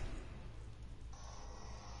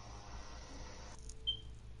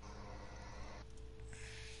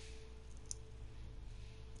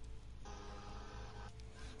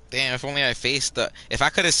 Damn, if only I faced the... If I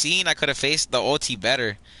could have seen, I could have faced the ulti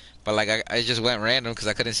better. But, like, I just went random because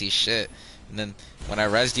I couldn't see shit. And then when I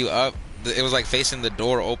rezzed you up, it was like facing the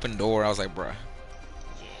door, open door. I was like, bruh.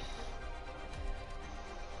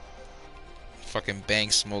 Fucking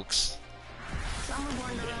bang smokes. Some were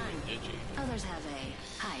born to run. Others have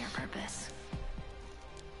a higher purpose.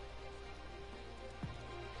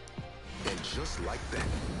 And just like that,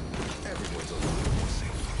 everyone's a little more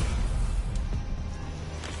safe.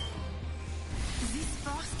 This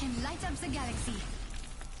force can light up the galaxy.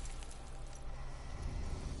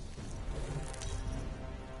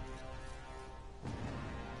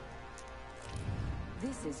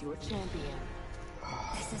 This is your champion.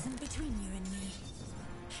 This isn't between you and me.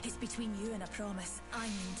 It's between you and a promise I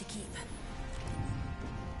mean to keep.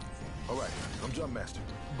 All right, I'm Jump Master,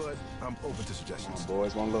 but I'm open to suggestions.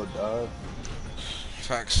 Boys, one little dub.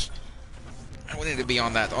 Facts. We need to be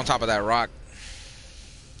on top of that rock.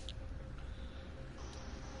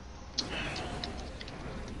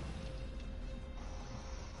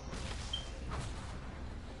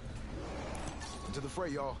 Into the fray,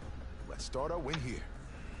 y'all. Let's start our win here.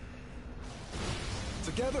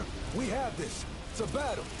 Together, we have this. It's a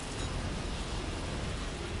battle.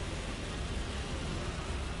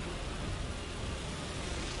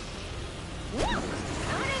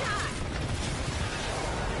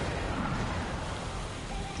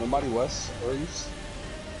 Nobody west or east?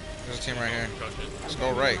 There's a team right here. Let's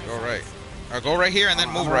go right, go right. Or go right here and then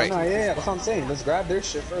move right. No, yeah, that's what I'm saying. Let's grab their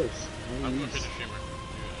shit first. I'm going for the streamer.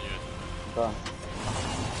 Okay.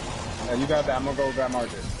 Yeah, you got that. I'm gonna go grab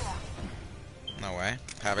Market. No way.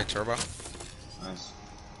 Havoc Turbo. Nice.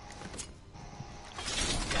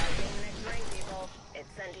 It's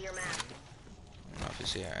sent to your map. I don't know if you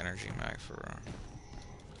see an energy mag for...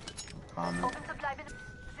 Comment. Open supply bin.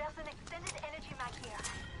 There's an extended energy mag here.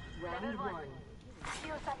 Round one.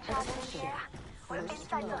 Suicide charge in the air. We're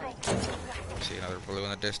inside the ring. See another blue in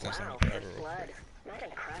the distance. Wow, Let me first blood. Not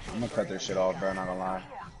I'm gonna cut their shit off, bro. Not gonna lie.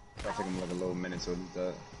 I'll take them like a little minute to do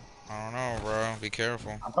that. I don't know, bro. Be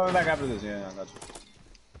careful. I'm coming back after this. Yeah, I got you.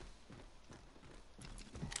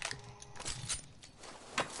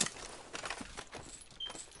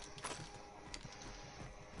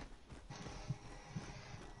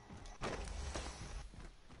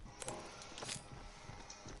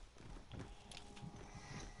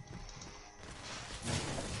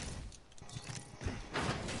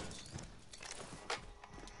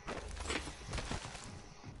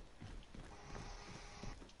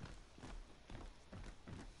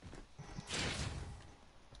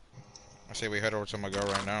 I say we head over to Miguel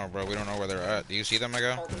right now, bro. We don't know where they're at. Do you see them,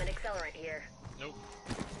 Miguel? Ultimate accelerant here. Nope.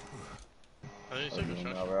 I think it's like a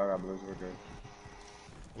No, shot. bro, I got blues. We're good.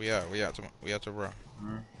 We out to bro.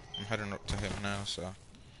 I'm heading up to him now, so.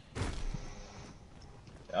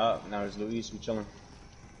 Now there's Luis, we chilling.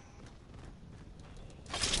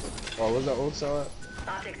 Oh, where's that old cell at?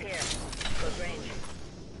 Optics here. Close range.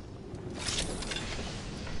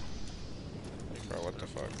 Bro, what the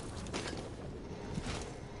fuck?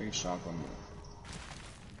 Big shock on me.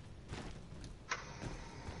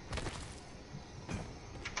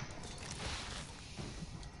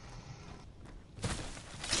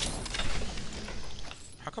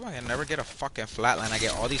 How come I can never get a fucking flatline? I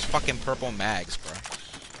get all these fucking purple mags, bro.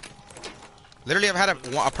 Literally, I've had a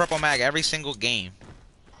purple mag every single game.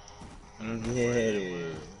 Yeah.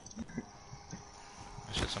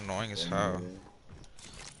 That shit's annoying as hell.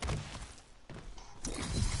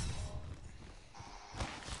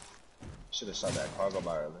 Should have shot that cargo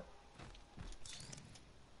by earlier.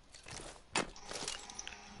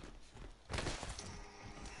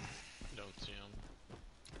 Don't see him.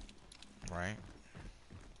 Right?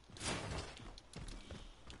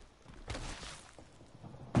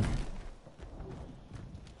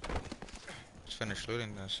 Let's finish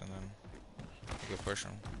looting this and then we can push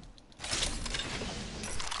them. I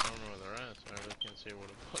don't know where they're at, so I really can't see where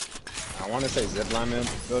to put. I want to say zipline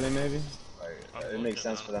building maybe. I'm Like, it makes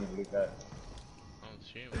sense looking, for them to loot that. I don't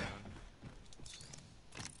see him, man.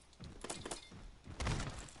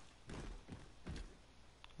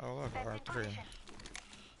 Oh look, R3.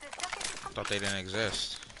 Thought they didn't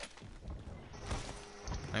exist.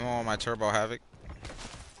 Anyone want my Turbo Havoc?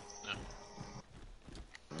 No.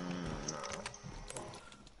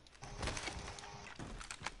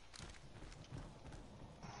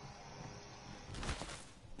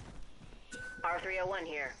 R301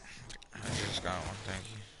 here. I just got one, thank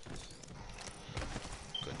you.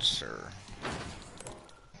 Good sir.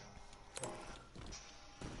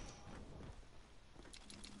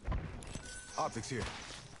 Optics here.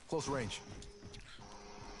 Close range.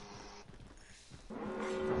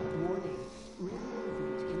 Warning.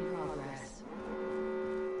 Reboot in progress.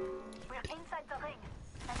 We're inside the ring.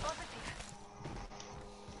 I'm positive.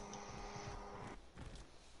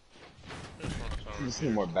 This one's I already just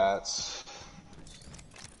need more bats.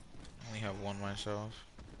 I only have one myself.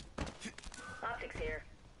 Optics here.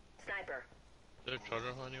 Sniper. Is there a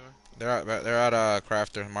charger anywhere? They're at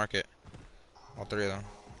Crafter Market. All three of them.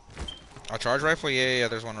 A charge rifle? Yeah,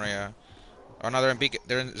 there's one right. Oh no, they're in Beacon.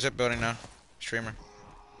 They're in Zip building now. Streamer.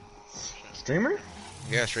 Streamer?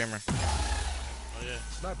 Yeah, streamer. Oh yeah.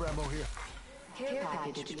 Sniper ammo here. Care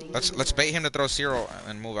package being Let's bait him to throw zero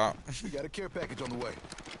and move out. We got a care package on the way.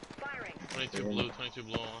 Firing. 22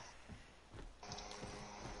 blue on.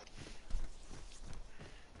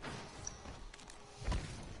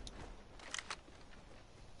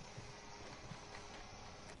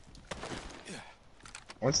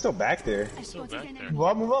 One's still back there. Still back there. Move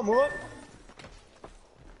up, move up, move up.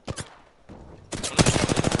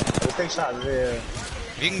 Let's take shots. Yeah.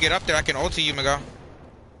 If you can get up there, I can ulti you, Miguel.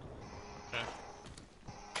 Okay.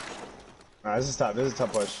 Alright, this is tough. This is a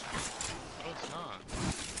tough push. Oh, it's not.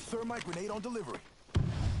 Thermite grenade on delivery.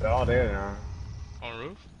 They're all there now. On the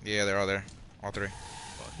roof? Yeah, they're all there. All three.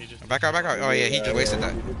 Fuck, he just... Back out, back out. Oh yeah, he just wasted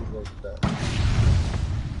that. He did just waste that.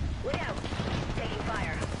 Look out. Taking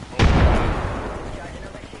fire. Charging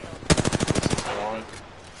up my shield. Long.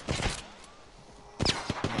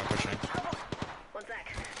 I'm not pushing. One sec.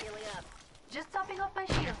 Healing up. Just topping off my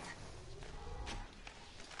shield.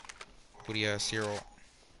 Booty ass zero.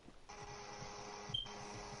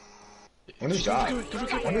 One is dropped.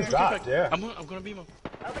 One is dropped, yeah. I'm gonna beam him.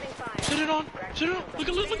 Opening fire. Set it on! Set it on! Look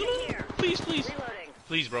at look! Here. Please, please! Reloading.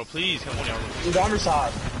 Please, bro, please. Come on, y'all. Dude, armor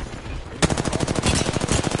shot.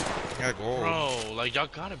 Yeah, gold. Bro, like, y'all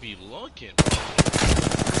gotta be looking.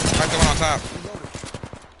 Crack the one on top.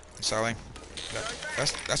 Selling.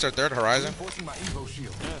 That's their third horizon. Reinforcing my Evo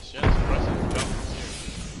shield. Yes, impressive. Go.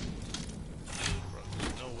 Bro,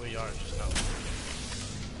 there's no way y'all are just not looking.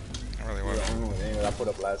 I really Yeah, was. I don't know what name I put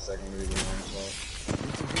up last second. Really, so.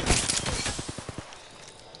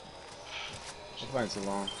 I'm playing too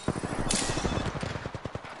long.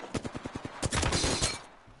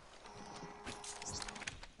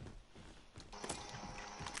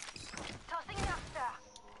 Tossing an after.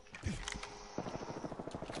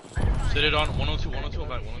 Set it on 102, 102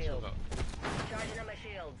 about, 102 about. Charging up my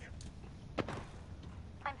shields.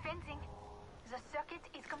 I'm fencing. The circuit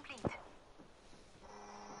is complete.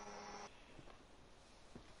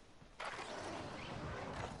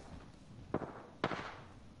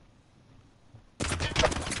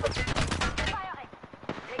 Firing.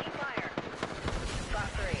 Taking fire. Spot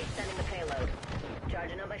 3. Sending the payload.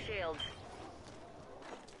 Charging up my shields.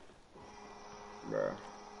 Bro.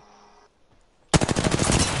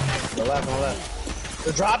 the left.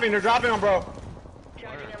 They're dropping them, bro.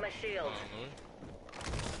 Charging on my shield.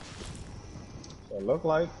 It look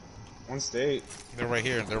like one state. They're right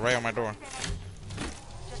here. They're right on my door.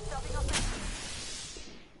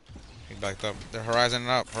 He backed up. They're horizon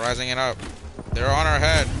up. They're on our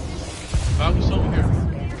head. Falcon's over here.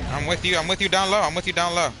 I'm with you down low. I'm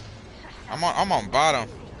on bottom.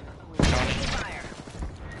 Come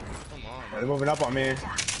on. They're moving up on me. Hey,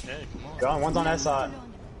 come on. Gone. One's on that side.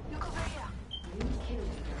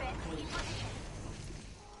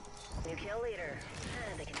 New kill leader.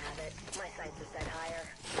 They can have it. My sights are set higher.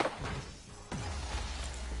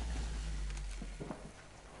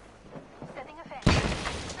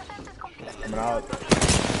 Coming out.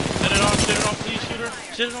 Set it off, please, shooter.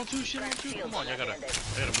 Set it on two. Come on, I gotta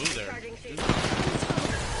move there.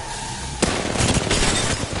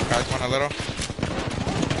 Guys, one a little.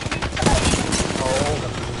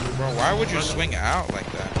 Oh, bro, why would you swing out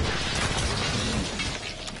like that?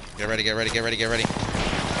 Get ready.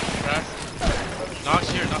 Crack. Knox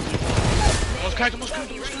here. Almost cracked.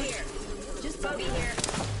 Just bogey here.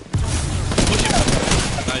 Push him.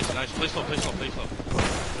 Nice. Play slow.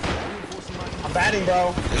 I'm batting,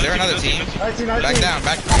 bro. Is there another team? Nice team. Back down.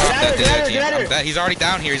 Back off that to the other team. I'm dead. He's already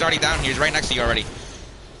down here. He's right next to you already.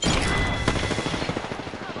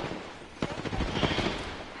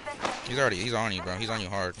 He's on you, bro. He's on you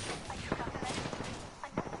hard.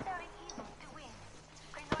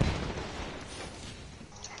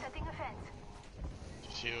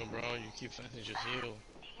 Just heal, bro. You keep fencing, just heal.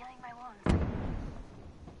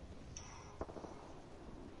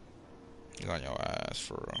 He's on your ass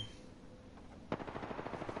for real.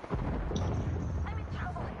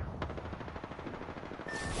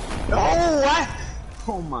 Oh, what?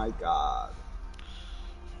 Oh my god.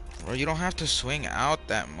 Bro, you don't have to swing out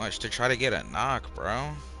that much to try to get a knock,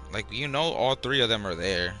 bro. Like, you know all three of them are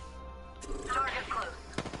there.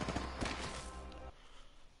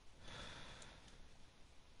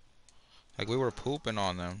 Like, we were pooping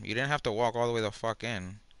on them. You didn't have to walk all the way the fuck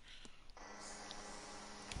in.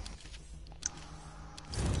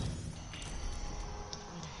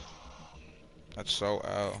 That's so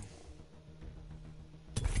L.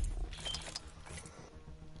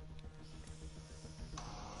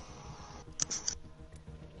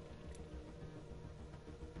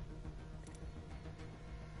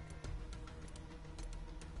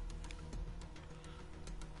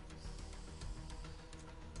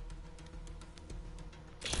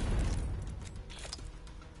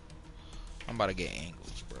 I'm about to get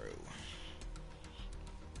angles, bro.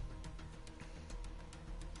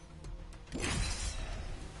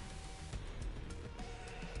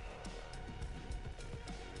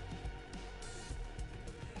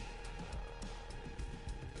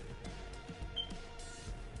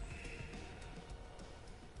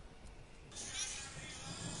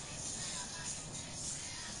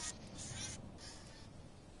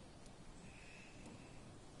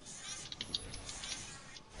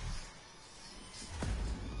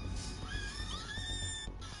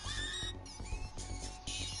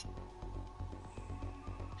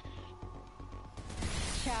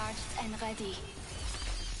 Charged and ready.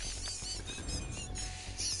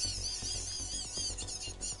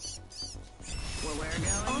 Where we're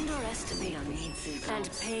going? Underestimate me and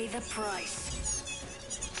pay the price.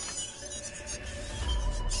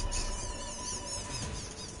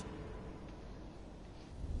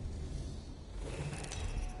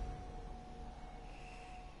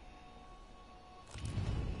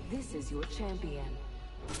 This is your champion.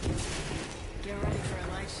 Get ready for a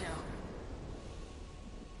light show.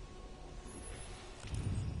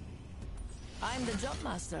 I'm the jump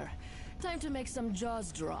master. Time to make some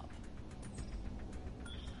jaws drop.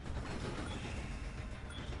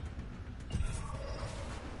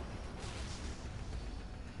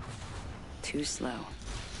 Too slow.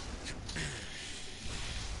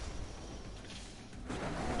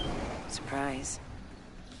 Surprise.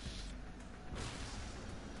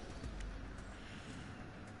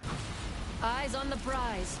 Eyes on the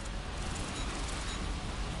prize.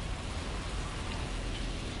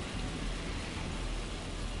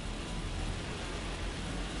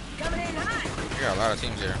 Coming in hot. We got a lot of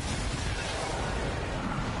teams here.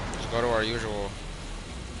 Let's go to our usual.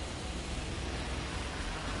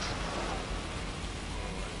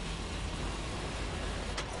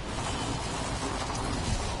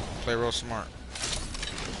 Play real smart.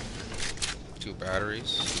 2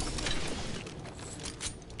 batteries.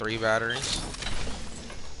 3 batteries.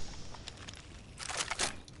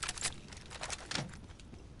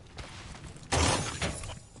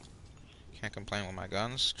 Can't complain with my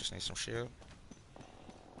guns. Just need some shield.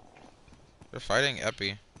 They're fighting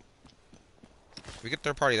Epi. We could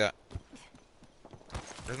third party that.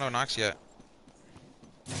 There's no knocks yet.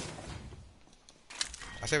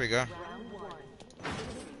 I say we go.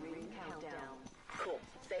 Cool.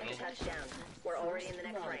 Safe to touch down. We're already in the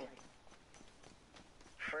next ring.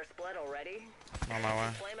 First blood already? On my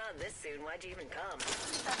way. Flame out this soon. Why'd you even come?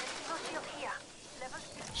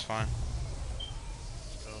 It's fine.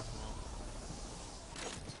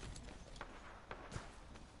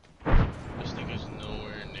 This thing is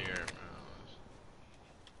nowhere near, man.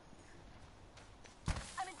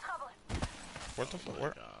 What the fuck?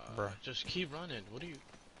 Where? Bro. Just keep running. What are you? You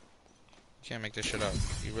can't make this shit up.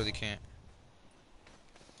 You really can't.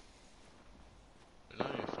 They're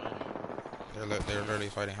not even fighting. They're literally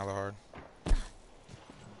fighting hella hard.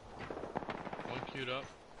 One queued up.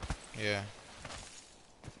 Yeah.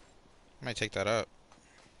 I might take that up.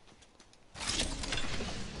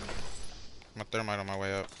 My thermite on my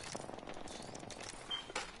way up.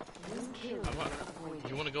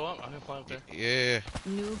 You want to go up? I'm gonna fly up there. Yeah.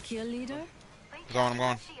 New kill leader? I'm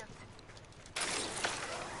going.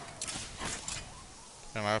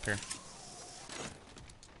 Am I up here?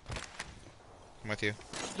 I'm with you.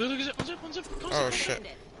 Look, one zip. Oh shit.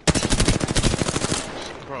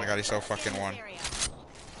 Bro. Oh my god, he's so fucking one.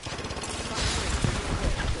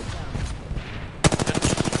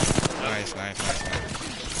 Nice.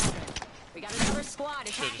 We got another squad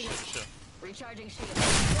attacking us. Shit. Recharging shields.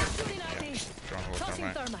 They're shooting at me. Drone with Tossing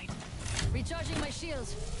thermite. thermite. Recharging my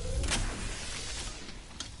shields.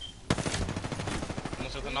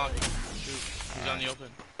 Almost at the knock. Shoot. He's on the open.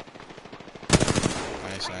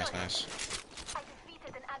 Nice.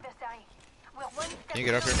 Can you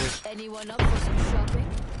get up here, please, Anyone up for some shopping?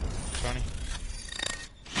 Tony?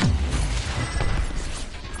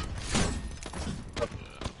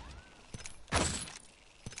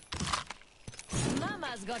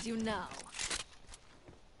 Mama's got you now.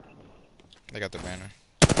 They got the banner.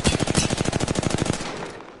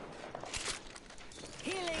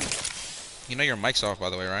 Healing. You know your mic's off, by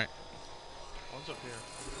the way, right? One's up here.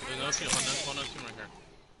 There's no team. There's one team right here.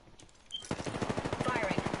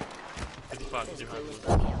 Firing. 55,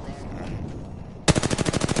 55.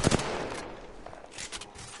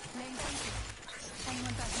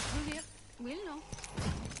 Anyone passing through here? We'll know.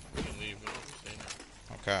 We can leave. We don't have to stay now.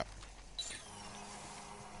 Okay.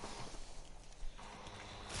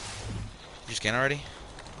 You scan already?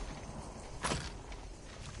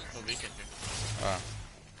 No beacon here. Oh.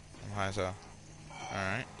 I'm high as hell.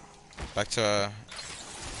 Alright. Back to,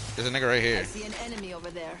 there's a nigga right I here. see an enemy over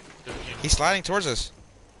there. He's sliding towards us.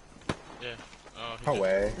 Yeah. Oh, No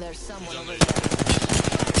way. There's someone He's on over there. there.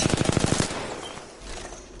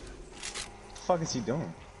 What the fuck is he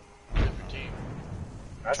doing? Different team.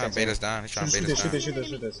 That's Trying to bait us down. He's trying to bait us down.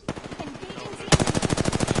 Shoot this.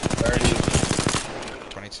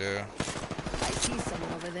 22. I see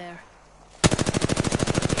someone over there.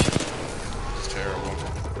 It's terrible.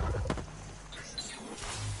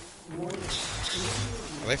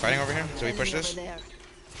 Are they fighting over here? Do we push Enemy this? over there.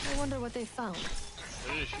 I wonder what they found.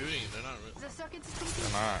 They're just shooting. They're not really. The circuit's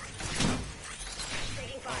They're not.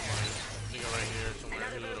 Nigga right here somewhere.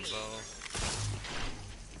 He's with a bow.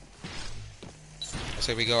 I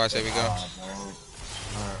say we go. Oh,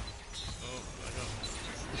 I got.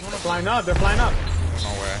 They're flying up. They're flying up. No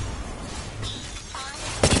way.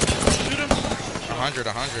 Shoot him. 100.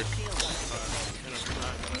 Hit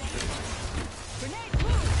him.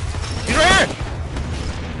 He's right here!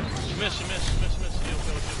 You missed. He'll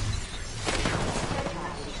kill you.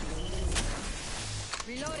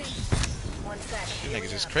 Reloading. One sec. You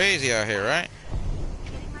niggas is crazy out here, right?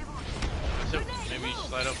 So maybe you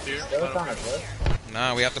slide up here. They're Slide up flying up, here. right?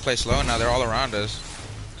 Nah, we have to play slow now. They're all around us.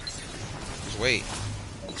 Just wait.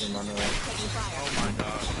 Oh my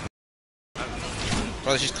god.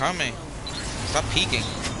 Brother, she's coming. Stop peeking.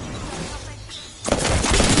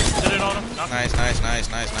 Hit it on him. Knock him. Nice.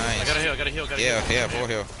 I gotta heal. Yeah, full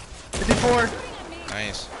heal. 54.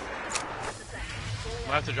 Nice.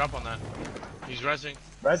 We'll have to drop on that. He's resing.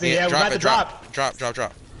 Resi, yeah, we got the drop. Drop. 9.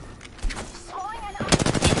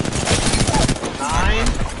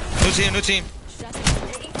 New team.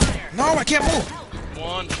 No, I can't move.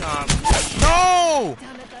 One shot. No!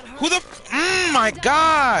 Who the? My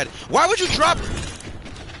God! Why would you drop?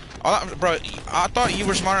 Bro, I thought you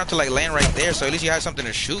were smart enough to like land right there, so at least you had something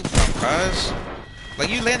to shoot from, cuz. Like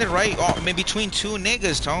you landed right in between two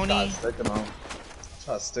niggas, Tony.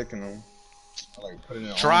 Try sticking them. I like putting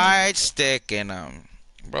it on. Tried sticking them.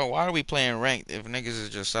 Bro, why are we playing ranked if niggas is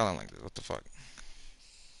just selling like this? What the fuck?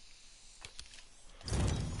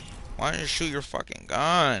 Why didn't you shoot your fucking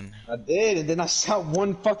gun? I did, and then I shot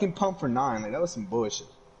one fucking pump for 9. Like, that was some bullshit.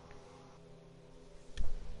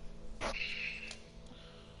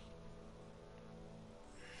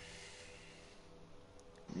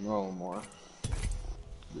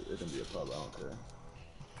 can be a pub, I don't care.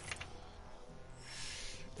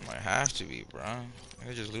 Might have to be, bro.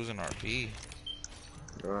 They're just losing RP.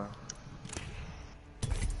 Yeah.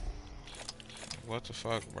 What the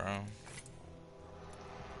fuck, bro?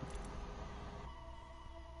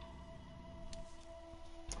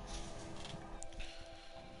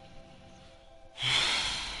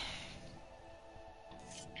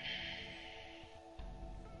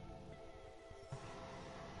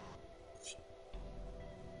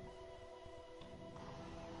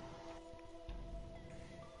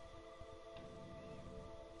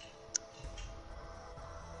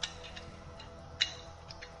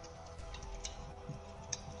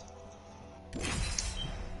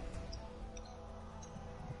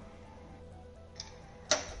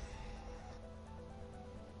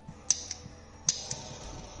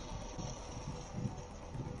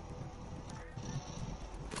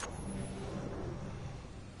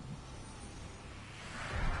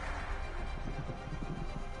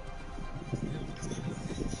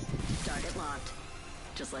 Target locked.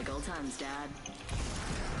 Just like old times, Dad.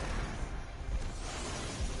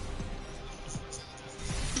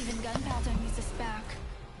 Even gunpowder needs a spark.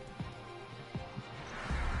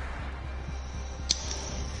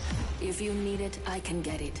 If you need it, I can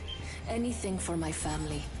get it. Anything for my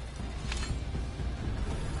family.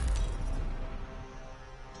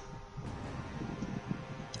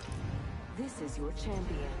 This is your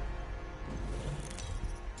champion.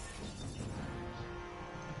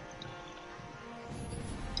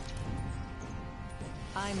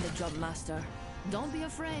 I'm the job master. Don't be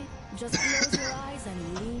afraid. Just close your eyes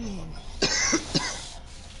and lean in.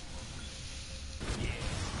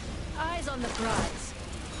 Eyes on the prize.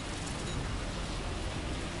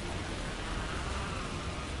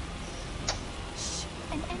 Shh!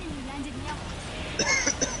 An enemy landed near.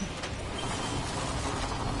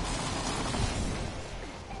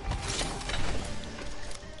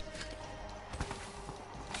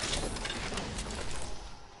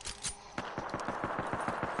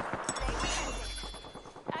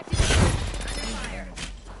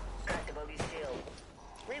 Cracked a bogey's shield.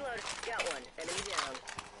 Reload. Got one. Enemy down.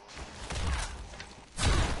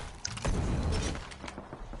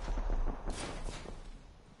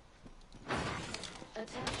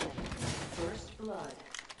 Attention. First blood.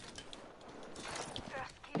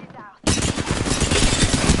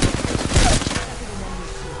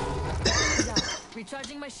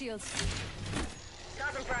 Recharging my shields.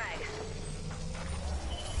 Tossing frag.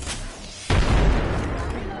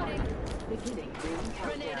 Reloading. Beginning ring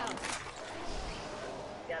Grenade countdown. out.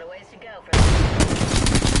 Got a ways to go for that.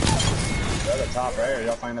 They're at the top right here.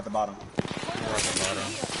 Y'all find at the bottom. We're at the bottom.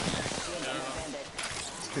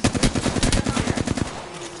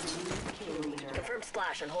 Confirm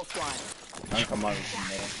splash and whole squad. Don't come out.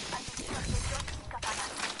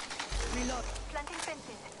 Reload. Oh, Planting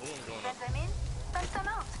fences. I'm going Let up. them in, fence them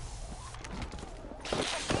out.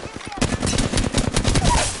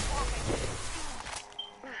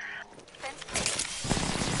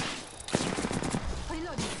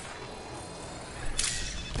 Reloading.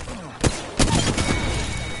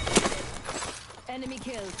 Enemy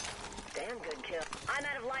killed. Damn good kill. I'm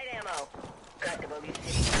out of light ammo. Cracked a bogey's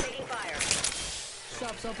shield. Taking fire.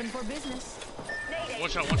 Shops open for business. Nade.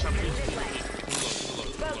 Watch out, watch out. This way.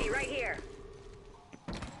 Reload. Bogey right here.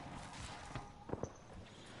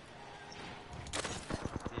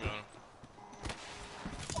 We got him.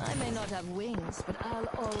 I may not have wings, but I'll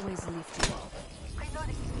always lift you up.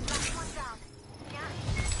 Reloading. Last one down. Yeah.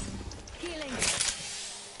 Healing.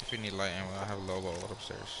 If you need light ammo, I have Lobo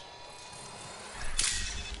upstairs.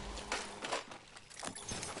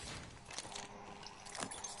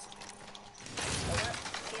 Hold up.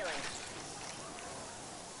 Healing.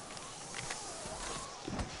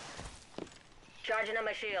 Charging on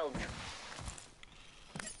my shields.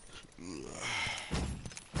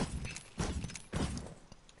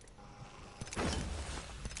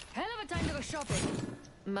 Hell of a time to go shopping.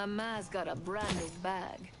 Mama's got a brand new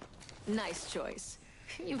bag. Nice choice.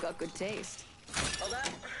 You got good taste. Hold up.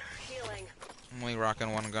 Healing. I'm only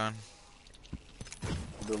rocking one gun.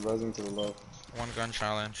 They're buzzing to the left. One gun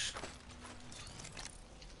challenge.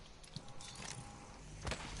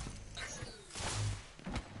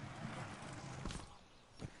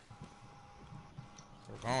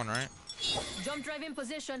 We're going, right? Jump drive in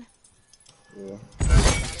position. Yeah.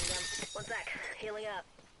 One sec. Healing up.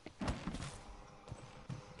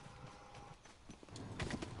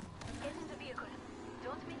 Get in the vehicle.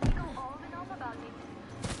 Don't make me go all and all about it.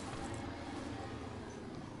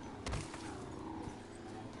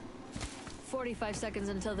 "45 seconds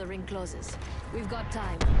until the ring closes. We've got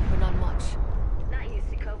time, but not much. Not used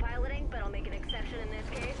to co-piloting, but I'll make an exception in this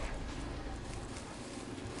case.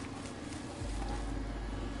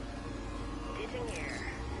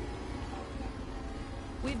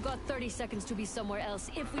 You've got 30 seconds to be somewhere else.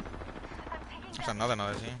 If we... That's another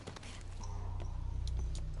team.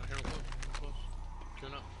 I hear him close.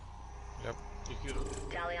 Queuing up. Yep. He's queued up.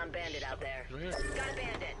 Tally on bandit out there. Right here. Got a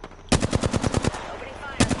bandit. Opening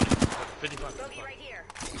fire. 55. Bogey right here.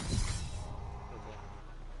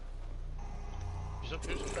 He's up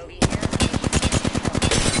here. Bogey here.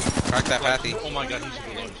 Crack that pathy. Oh my god, he's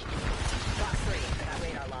below. Box 3. I got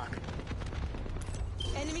radar lock.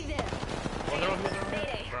 Enemy there. Oh, they're up here.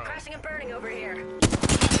 Mayday. Bro. Crashing and burning over here.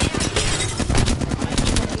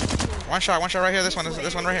 One shot right here. This one right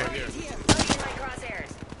here. Bogey in my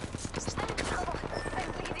crosshairs.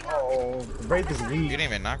 Oh, the Wraith is You weak. didn't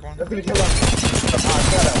even knock one? That's gonna kill him. I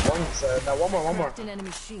got one. Now one more. Cracked an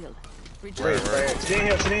enemy shield. Wait, Recharge. wait. She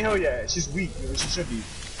ain't heal yet. She's weak. She should be.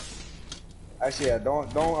 Actually, yeah.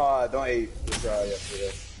 Don't aid this. Yeah, for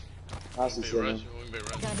this. Honestly, chilling.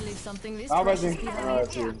 Gotta leave something this I'm precious rising.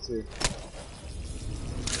 behind. Two.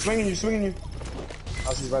 Swinging you.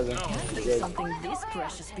 Oh, she's rising. Can't leave something this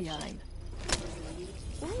precious behind.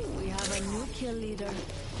 Ooh, we have a new kill leader.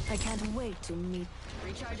 I can't wait to meet.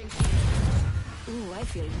 Recharging. Ooh, I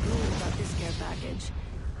feel good about this care package.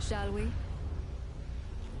 Shall we?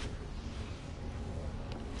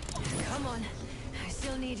 Come on. I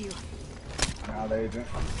still need you. Now they agent.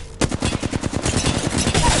 An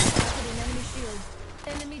enemy shield.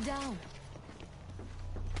 Enemy down.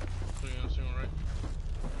 Right.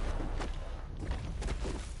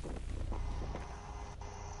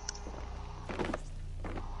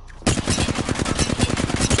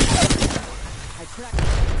 I cracked.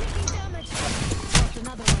 Taking damage. Dropped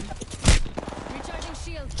another one. Recharging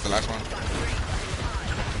shield. The last one.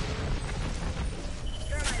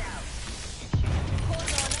 Thermite out. Hold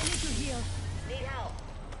on, I need to heal. Need help.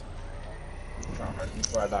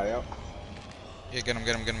 Before I die out. Yeah, get him.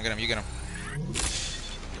 You get him.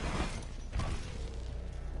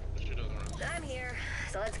 I'm here.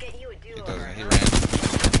 So let's get you a He do-over. doesn't. He ran.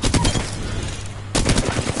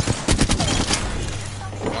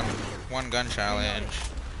 One gun challenge.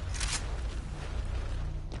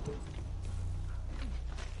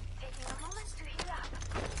 Taking a moment to heal up.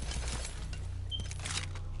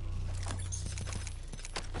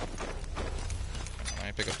 Let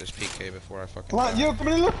me pick up this PK before I fucking. Come on, die. you come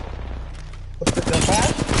in. Look. The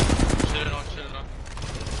path? Shit it on.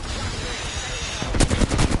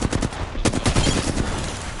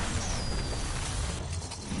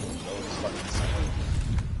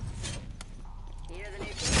 You're the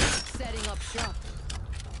new Setting up shop.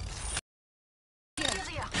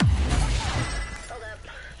 Hold up.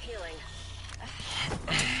 Healing.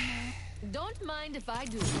 Don't mind if I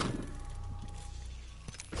do.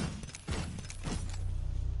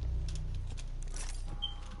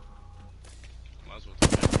 Might as well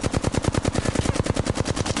take that.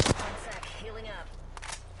 1 sec. Healing up.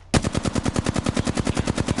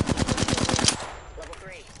 Level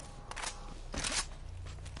 3.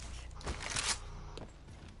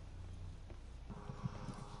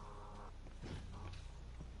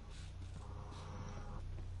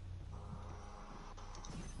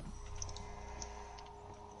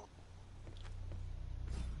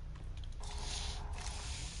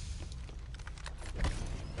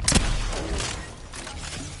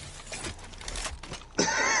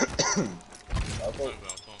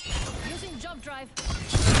 Using jump drive.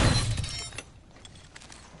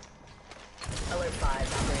 Alert 5,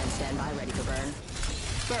 Valkyrie on standby, ready for burn.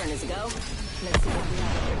 Burn is a go. Let's see what we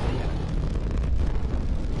have over here.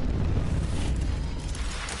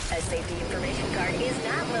 A safety information card is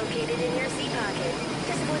not located in your seat pocket.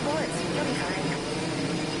 Just avoid bullets. You'll be fine.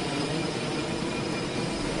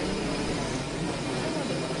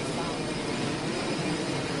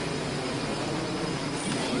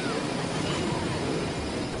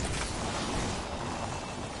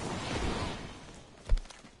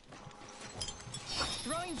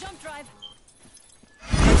 Throwing jump drive.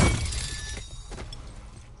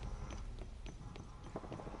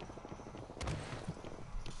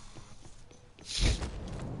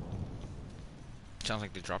 Sounds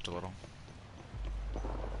like they dropped a little.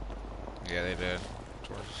 Yeah, they did.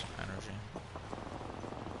 Towards energy.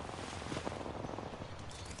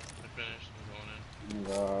 I finished. I'm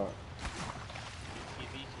going in. He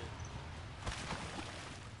beats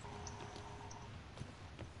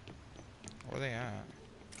Where are they at?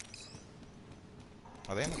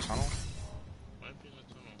 Are they in the tunnel? it. Might be in the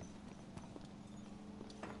tunnel.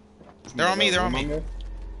 They're on me. They're on me. Thermite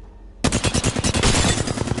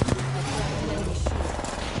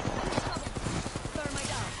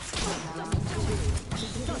out.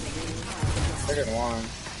 Second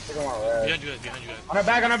one red. Behind you guys. On her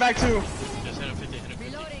back too. Just hit him 50.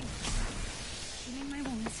 Reloading. Healing my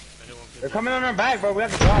wounds. They're coming on our back, bro. We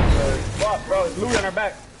have to drop, bro. Fuck, bro. It's Louis on our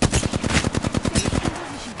back.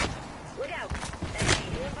 Look out. Hey,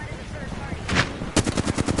 you invited the third party.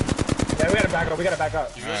 Yeah, we gotta back up. We gotta back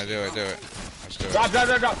up. Alright, do it, do it. Let's do it. Drop, drop,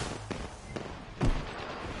 drop, drop.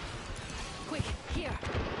 Quick, here.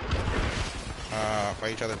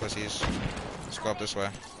 Fight each other, pussies. Let's go up this way.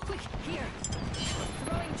 Quick, here.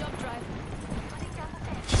 Throwing jump drive. Putting down the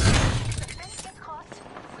fence. If the fence gets crossed,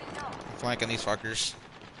 we'll know. Flanking these fuckers.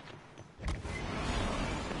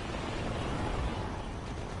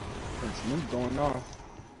 What's going on?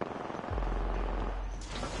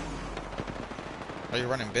 Are you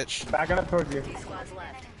running, bitch? Backing up towards you. 2 squads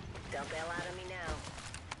left. Don't bail out on me now.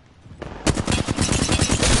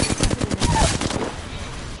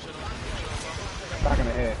 Back in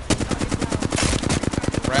the head.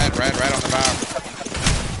 Red on the bow.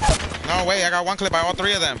 No, wait, I got one clip by all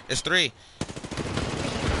 3 of them. It's 3.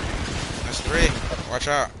 That's 3. Watch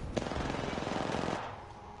out.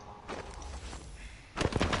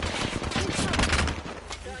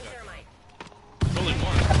 Throwing thermite. Only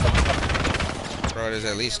one. Bro, there's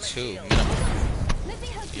at least 2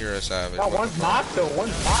 minimum. You're a savage. No, one's knocked though.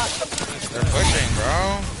 One's knocked. They're pushing,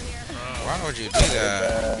 bro. Why would you do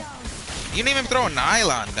that? You didn't even throw a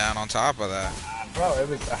nylon down on top of that. Bro, it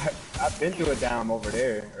was. I've been through a down over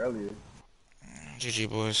there earlier. GG,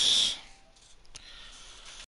 boys.